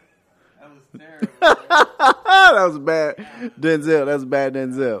 That was terrible. That was bad. Denzel. That was bad,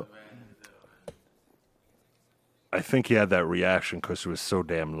 Denzel. I think he had that reaction because it was so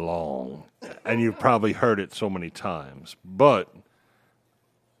damn long. And you've probably heard it so many times. But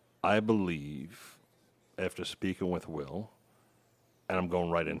I believe, after speaking with Will, and I'm going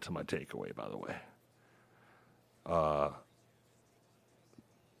right into my takeaway, by the way.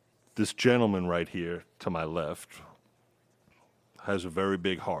 This gentleman right here to my left has a very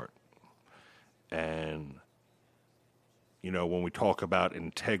big heart. And, you know, when we talk about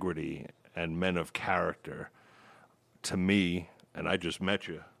integrity and men of character, to me, and I just met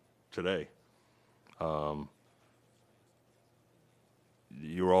you today,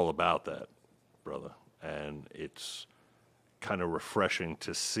 you're all about that, brother. And it's kind of refreshing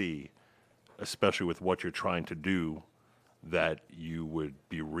to see, especially with what you're trying to do, that you would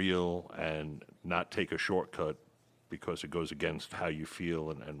be real and not take a shortcut because it goes against how you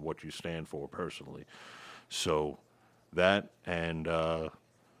feel and what you stand for personally. So that, and,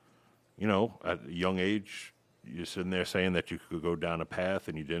 you know, at a young age, you're sitting there saying that you could go down a path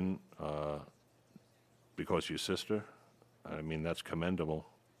and you didn't because of your sister. I mean, that's commendable.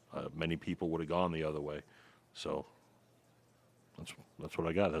 Many people would have gone the other way. So that's what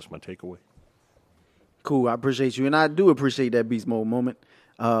I got. That's my takeaway. Cool. I appreciate you. And I do appreciate that Beast Mode moment.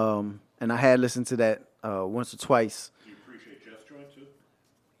 And I had listened to that once or twice. Do you appreciate Jeff's joint too?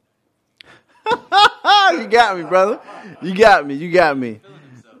 You got me, brother. You got me.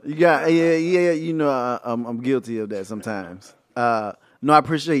 Yeah. You know, I'm guilty of that sometimes. No, I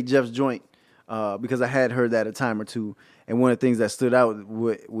appreciate Jeff's joint because I had heard that a time or two. And one of the things that stood out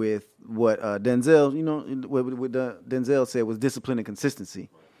with what Denzel, you know, what Denzel said was discipline and consistency.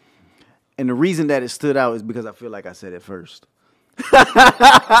 And the reason that it stood out is because I feel like I said it first.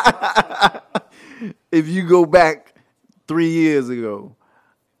 If you go back 3 years ago,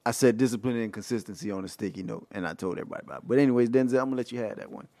 I said discipline and consistency on a sticky note, and I told everybody about it. But anyways, Denzel, I'm going to let you have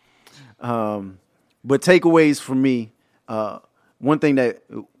that one. But takeaways for me, one thing that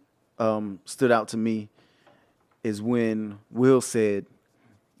stood out to me is when Will said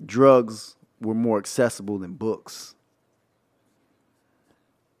drugs were more accessible than books.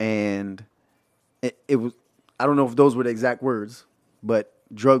 And it was, I don't know if those were the exact words, but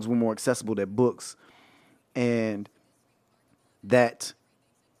drugs were more accessible than books. And that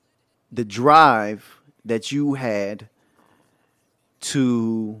the drive that you had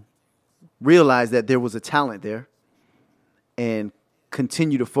to realize that there was a talent there and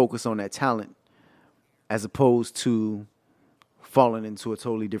continue to focus on that talent as opposed to falling into a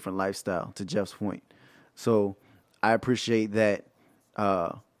totally different lifestyle, to Jeff's point. So I appreciate that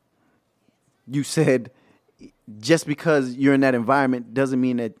you said just because you're in that environment doesn't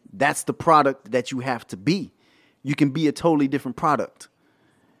mean that that's the product that you have to be. You can be a totally different product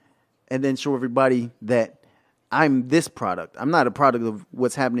and then show everybody that I'm this product. I'm not a product of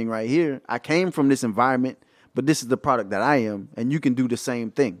what's happening right here. I came from this environment, but this is the product that I am, and you can do the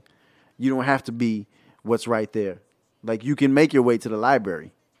same thing. You don't have to be what's right there. Like, you can make your way to the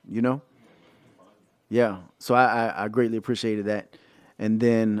library, you know? Yeah, so I greatly appreciated that. And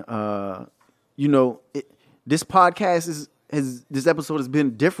then, this podcast this episode has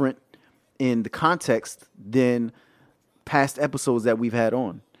been different in the context than past episodes that we've had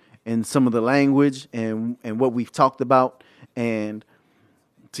on, and some of the language and what we've talked about. And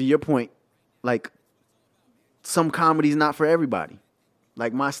to your point, like, some comedy is not for everybody.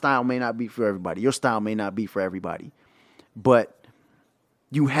 Like, my style may not be for everybody. Your style may not be for everybody. But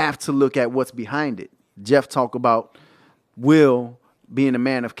you have to look at what's behind it. Jeff talked about Will being a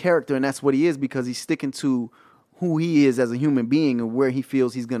man of character, and that's what he is, because he's sticking to who he is as a human being and where he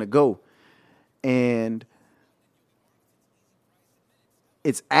feels he's going to go. And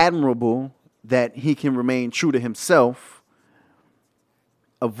it's admirable that he can remain true to himself,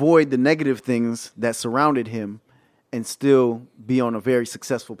 avoid the negative things that surrounded him, and still be on a very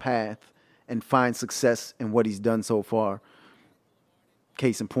successful path and find success in what he's done so far.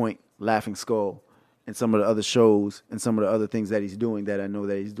 Case in point, Laughing Skull, and some of the other shows and some of the other things that he's doing that I know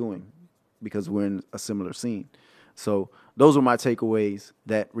that he's doing because we're in a similar scene. So those were my takeaways,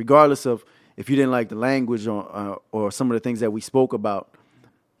 that regardless of if you didn't like the language or some of the things that we spoke about,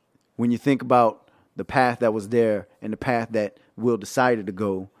 when you think about the path that was there and the path that Will decided to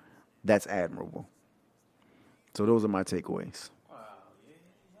go, that's admirable. So those are my takeaways. Wow, yeah,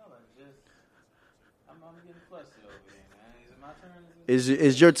 y'all are just. I'm getting flustered over here, man. Is it my turn?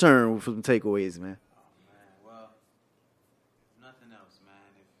 It's your turn for some takeaways, man. Oh man, well, if nothing else, man.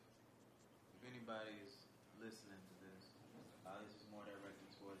 If anybody is listening to this is more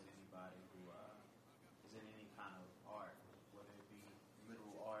directed towards anybody who is in any kind of art, whether it be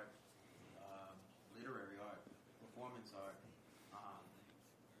literal art, literary art, performance art.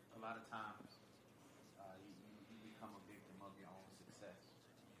 A lot of times, you become a victim of your own success,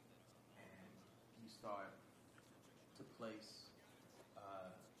 and you start to place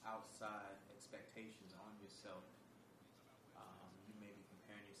outside expectations on yourself. You may be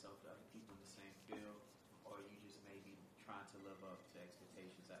comparing yourself to other people in the same field, or you just may be trying to live up to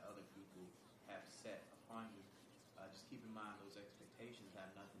expectations that other people have set upon you. Just keep in mind those expectations have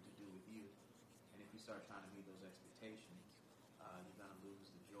nothing to do with you, and if you start trying to meet those expectations, you're going to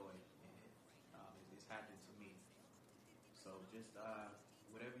lose the joy in it. It's happened to me. So just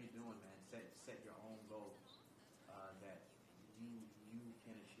whatever you're doing, man, set your own goals that you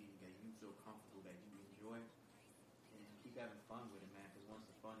can achieve, that you feel comfortable, that you enjoy, and keep having fun with it, man. Because once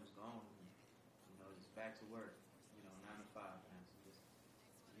the fun is gone, it's back to work. 9 to 5, man. So just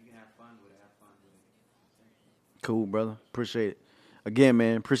you can have fun with it. Have fun with it. Cool, brother. Appreciate it. Again,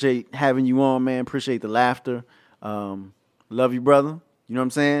 man, appreciate having you on, man. Appreciate the laughter. Love you, brother. You know what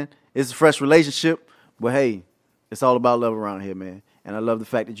I'm saying? It's a fresh relationship, but hey, it's all about love around here, man. And I love the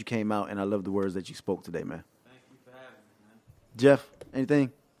fact that you came out, and I love the words that you spoke today, man. Thank you for having me, man. Jeff,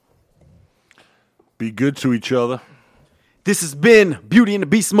 anything? Be good to each other. This has been Beauty in the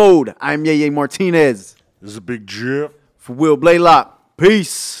Beast Mode. I'm Yeye Martinez. This is Big Jeff. For Will Blaylock.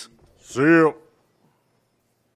 Peace. See you.